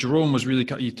 So Jerome was really,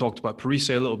 you talked about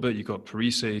Parise a little bit. You got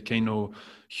Parise, Kano,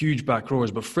 huge back rowers.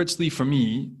 But Fritz Lee, for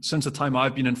me, since the time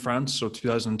I've been in France, so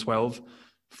 2012,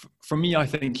 for me, I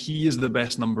think he is the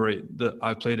best number 8 that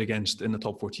I've played against in the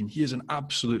top 14. He is an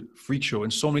absolute freak show in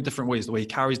so many different ways. The way he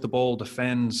carries the ball,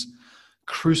 defends,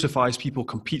 crucifies people,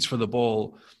 competes for the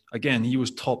ball. Again, he was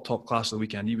top class of the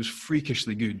weekend. He was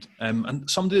freakishly good. And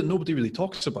somebody that nobody really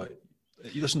talks about.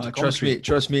 You listen to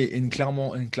trust me. In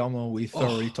Clermont, we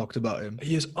thoroughly talked about him.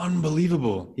 He is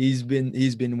unbelievable. He's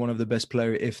been one of the best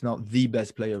players, if not the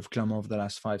best player of Clermont over the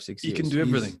last 5-6 years. He can do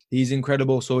everything. He's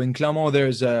incredible. So in Clermont,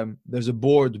 there's a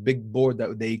big board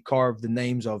that they carve the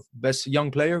names of best young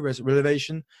player,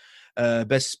 revelation,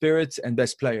 best spirit, and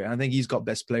best player. I think he's got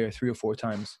best player 3 or 4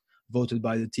 times, voted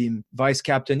by the team. Vice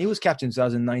captain, he was captain in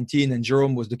 2019, and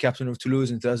Jerome was the captain of Toulouse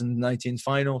in 2019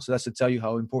 final. So that's to tell you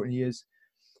how important he is.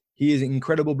 He is an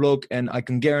incredible bloke, and I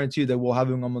can guarantee you that we'll have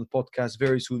him on the podcast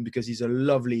very soon because he's a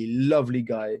lovely, lovely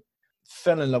guy.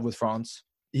 Fell in love with France.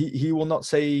 He will not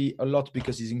say a lot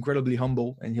because he's incredibly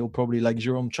humble, and he'll probably, like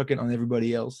Jerome, chuck it on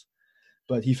everybody else.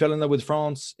 But he fell in love with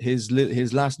France. His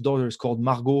last daughter is called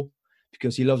Margot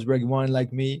because he loves red wine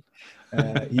like me.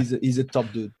 He's a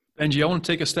top dude. Benji, I want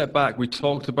to take a step back. We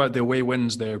talked about the away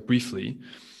wins there briefly.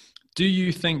 Do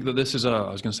you think that this is a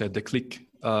déclic,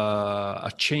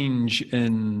 a change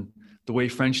in the way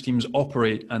French teams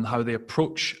operate and how they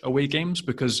approach away games?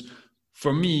 Because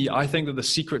for me, I think that the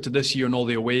secret to this year and all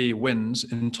the away wins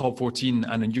in top 14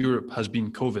 and in Europe has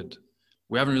been COVID.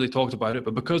 We haven't really talked about it,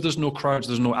 but because there's no crowds,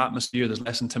 there's no atmosphere, there's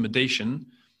less intimidation,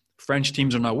 French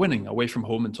teams are now winning away from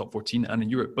home in top 14 and in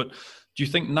Europe. But do you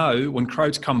think now, when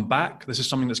crowds come back, this is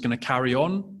something that's going to carry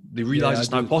on? They realize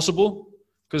it's now possible?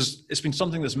 Because it's been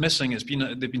something that's missing.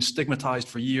 They've been stigmatized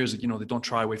for years that, they don't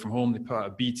try away from home. They put out a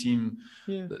B team.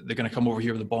 Yeah. They're going to come over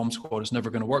here with a bomb squad. It's never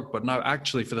going to work. But now,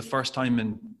 actually, for the first time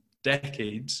in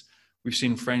decades, we've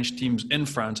seen French teams in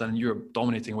France and in Europe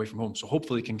dominating away from home. So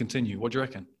hopefully it can continue. What do you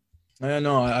reckon?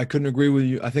 No, I couldn't agree with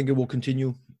you. I think it will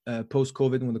continue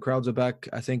post-COVID when the crowds are back.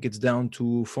 I think it's down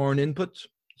to foreign input.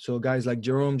 So guys like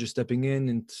Jerome just stepping in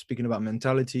and speaking about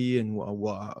mentality and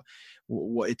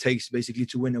what it takes basically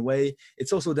to win away.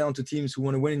 It's also down to teams who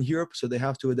want to win in Europe, so they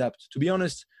have to adapt. To be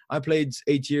honest, I played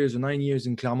 8 years or 9 years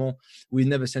in Clermont. We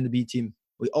never sent a B team.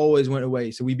 We always went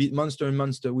away. So we beat Munster and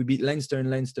Munster. We beat Leinster and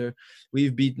Leinster.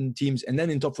 We've beaten teams. And then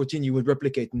in top 14, you would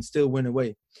replicate and still win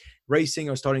away. Racing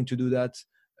are starting to do that.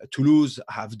 Toulouse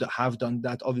have done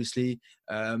that, obviously.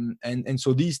 And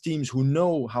so these teams who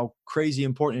know how crazy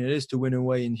important it is to win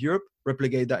away in Europe,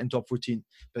 replicate that in top 14.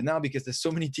 But now, because there's so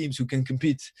many teams who can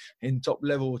compete in top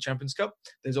level Champions Cup,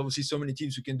 there's obviously so many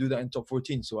teams who can do that in top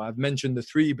 14. So I've mentioned the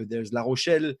 3, but there's La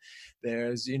Rochelle,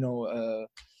 there's,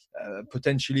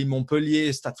 potentially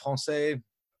Montpellier, Stade Français.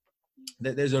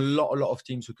 There's a lot of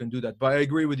teams who can do that. But I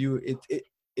agree with you.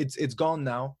 It's gone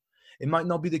now. It might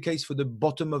not be the case for the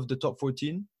bottom of the top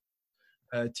 14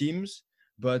 teams,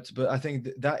 but I think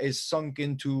that is sunk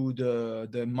into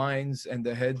the minds and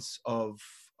the heads of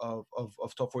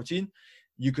top 14.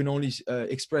 You can only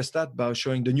express that by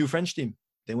showing the new French team.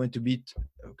 They went to beat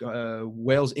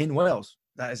Wales in Wales.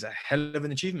 That is a hell of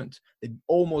an achievement. They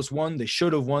almost won. They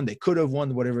should have won. They could have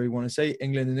won, whatever you want to say.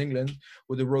 England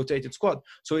with a rotated squad.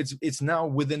 So it's now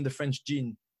within the French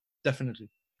gene, definitely.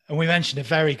 And we mentioned a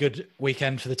very good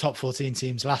weekend for the top 14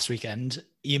 teams last weekend.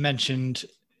 You mentioned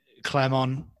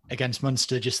Clermont against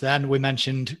Munster just then. We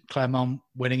mentioned Clermont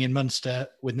winning in Munster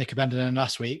with Nick Abendinen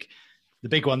last week. The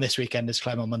big one this weekend is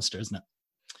Clermont-Munster, isn't it?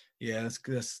 Yeah,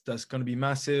 that's going to be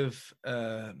massive.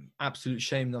 Absolute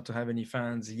shame not to have any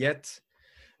fans yet.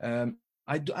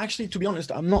 Actually, to be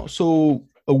honest, I'm not so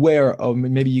aware of,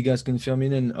 maybe you guys can fill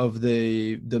me in, of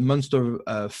the Munster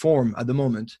form at the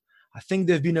moment. I think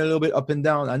they've been a little bit up and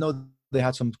down. I know they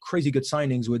had some crazy good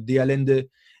signings with De Allende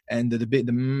and the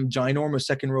ginormous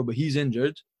second row, but he's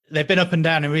injured. they've been up and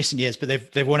down in recent years, but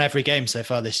they've won every game so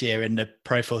far this year in the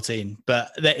Pro 14.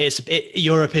 But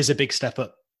Europe is a big step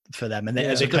up for them, and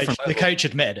the coach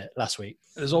admitted it last week.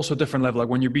 There's also a different level. Like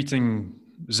when you're beating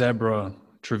Zebra,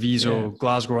 Treviso,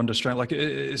 Glasgow under strength, like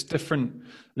it's different.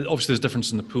 Obviously, there's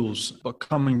difference in the pools, but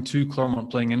coming to Clermont,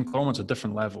 playing in Clermont's a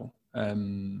different level.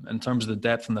 In terms of the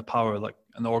depth and the power, like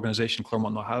and the organisation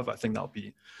Clermont now have, I think that'll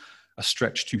be a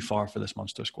stretch too far for this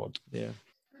Munster squad. Yeah.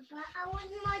 But I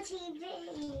want my TV.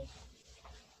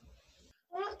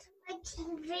 I want my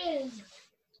TV.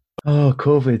 Oh,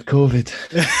 COVID.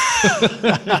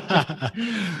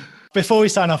 Before we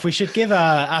sign off, we should give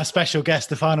our special guest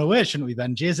the final word, shouldn't we,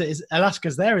 Benji? Is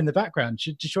Alaska's there in the background?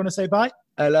 Do you want to say bye?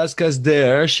 Alaska's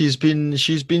there. She's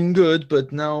been good,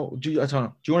 but now I don't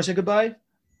know. Do you want to say goodbye?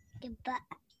 Goodbye.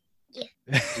 Yeah.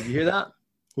 Did you hear that?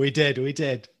 We did.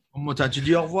 Tu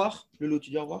dis au revoir? Lulu,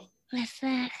 tu dis au revoir? My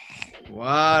father.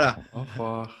 Voilà. Au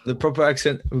revoir. The proper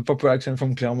accent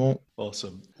from Clermont.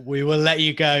 Awesome. We will let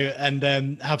you go and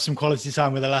have some quality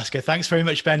time with Alaska. Thanks very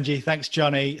much, Benji. Thanks,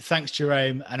 Johnny. Thanks,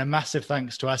 Jerome. And a massive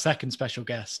thanks to our second special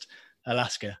guest,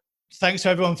 Alaska. Thanks to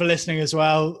everyone for listening as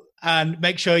well. And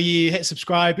make sure you hit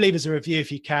subscribe, leave us a review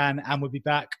if you can. And we'll be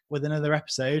back with another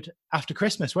episode after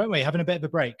Christmas, won't we? Having a bit of a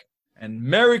break. And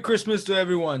Merry Christmas to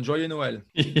everyone. Joyeux Noël.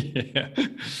 Yeah.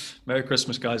 Merry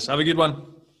Christmas, guys. Have a good one.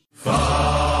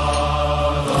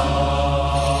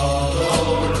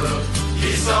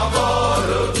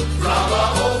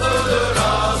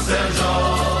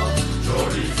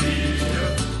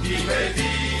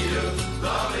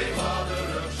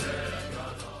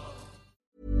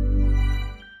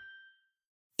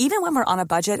 Even when we're on a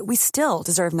budget, we still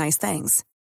deserve nice things.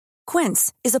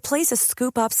 Quince is a place to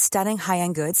scoop up stunning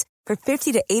high-end goods for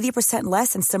 50 to 80%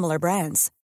 less than similar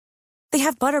brands. They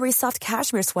have buttery soft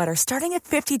cashmere sweaters starting at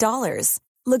 $50,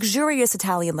 luxurious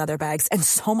Italian leather bags, and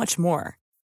so much more.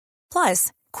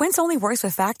 Plus, Quince only works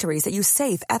with factories that use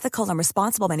safe, ethical, and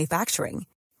responsible manufacturing.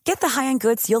 Get the high-end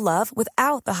goods you'll love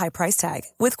without the high price tag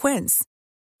with Quince.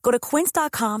 Go to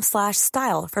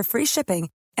quince.com/style for free shipping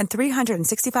and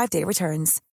 365-day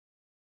returns.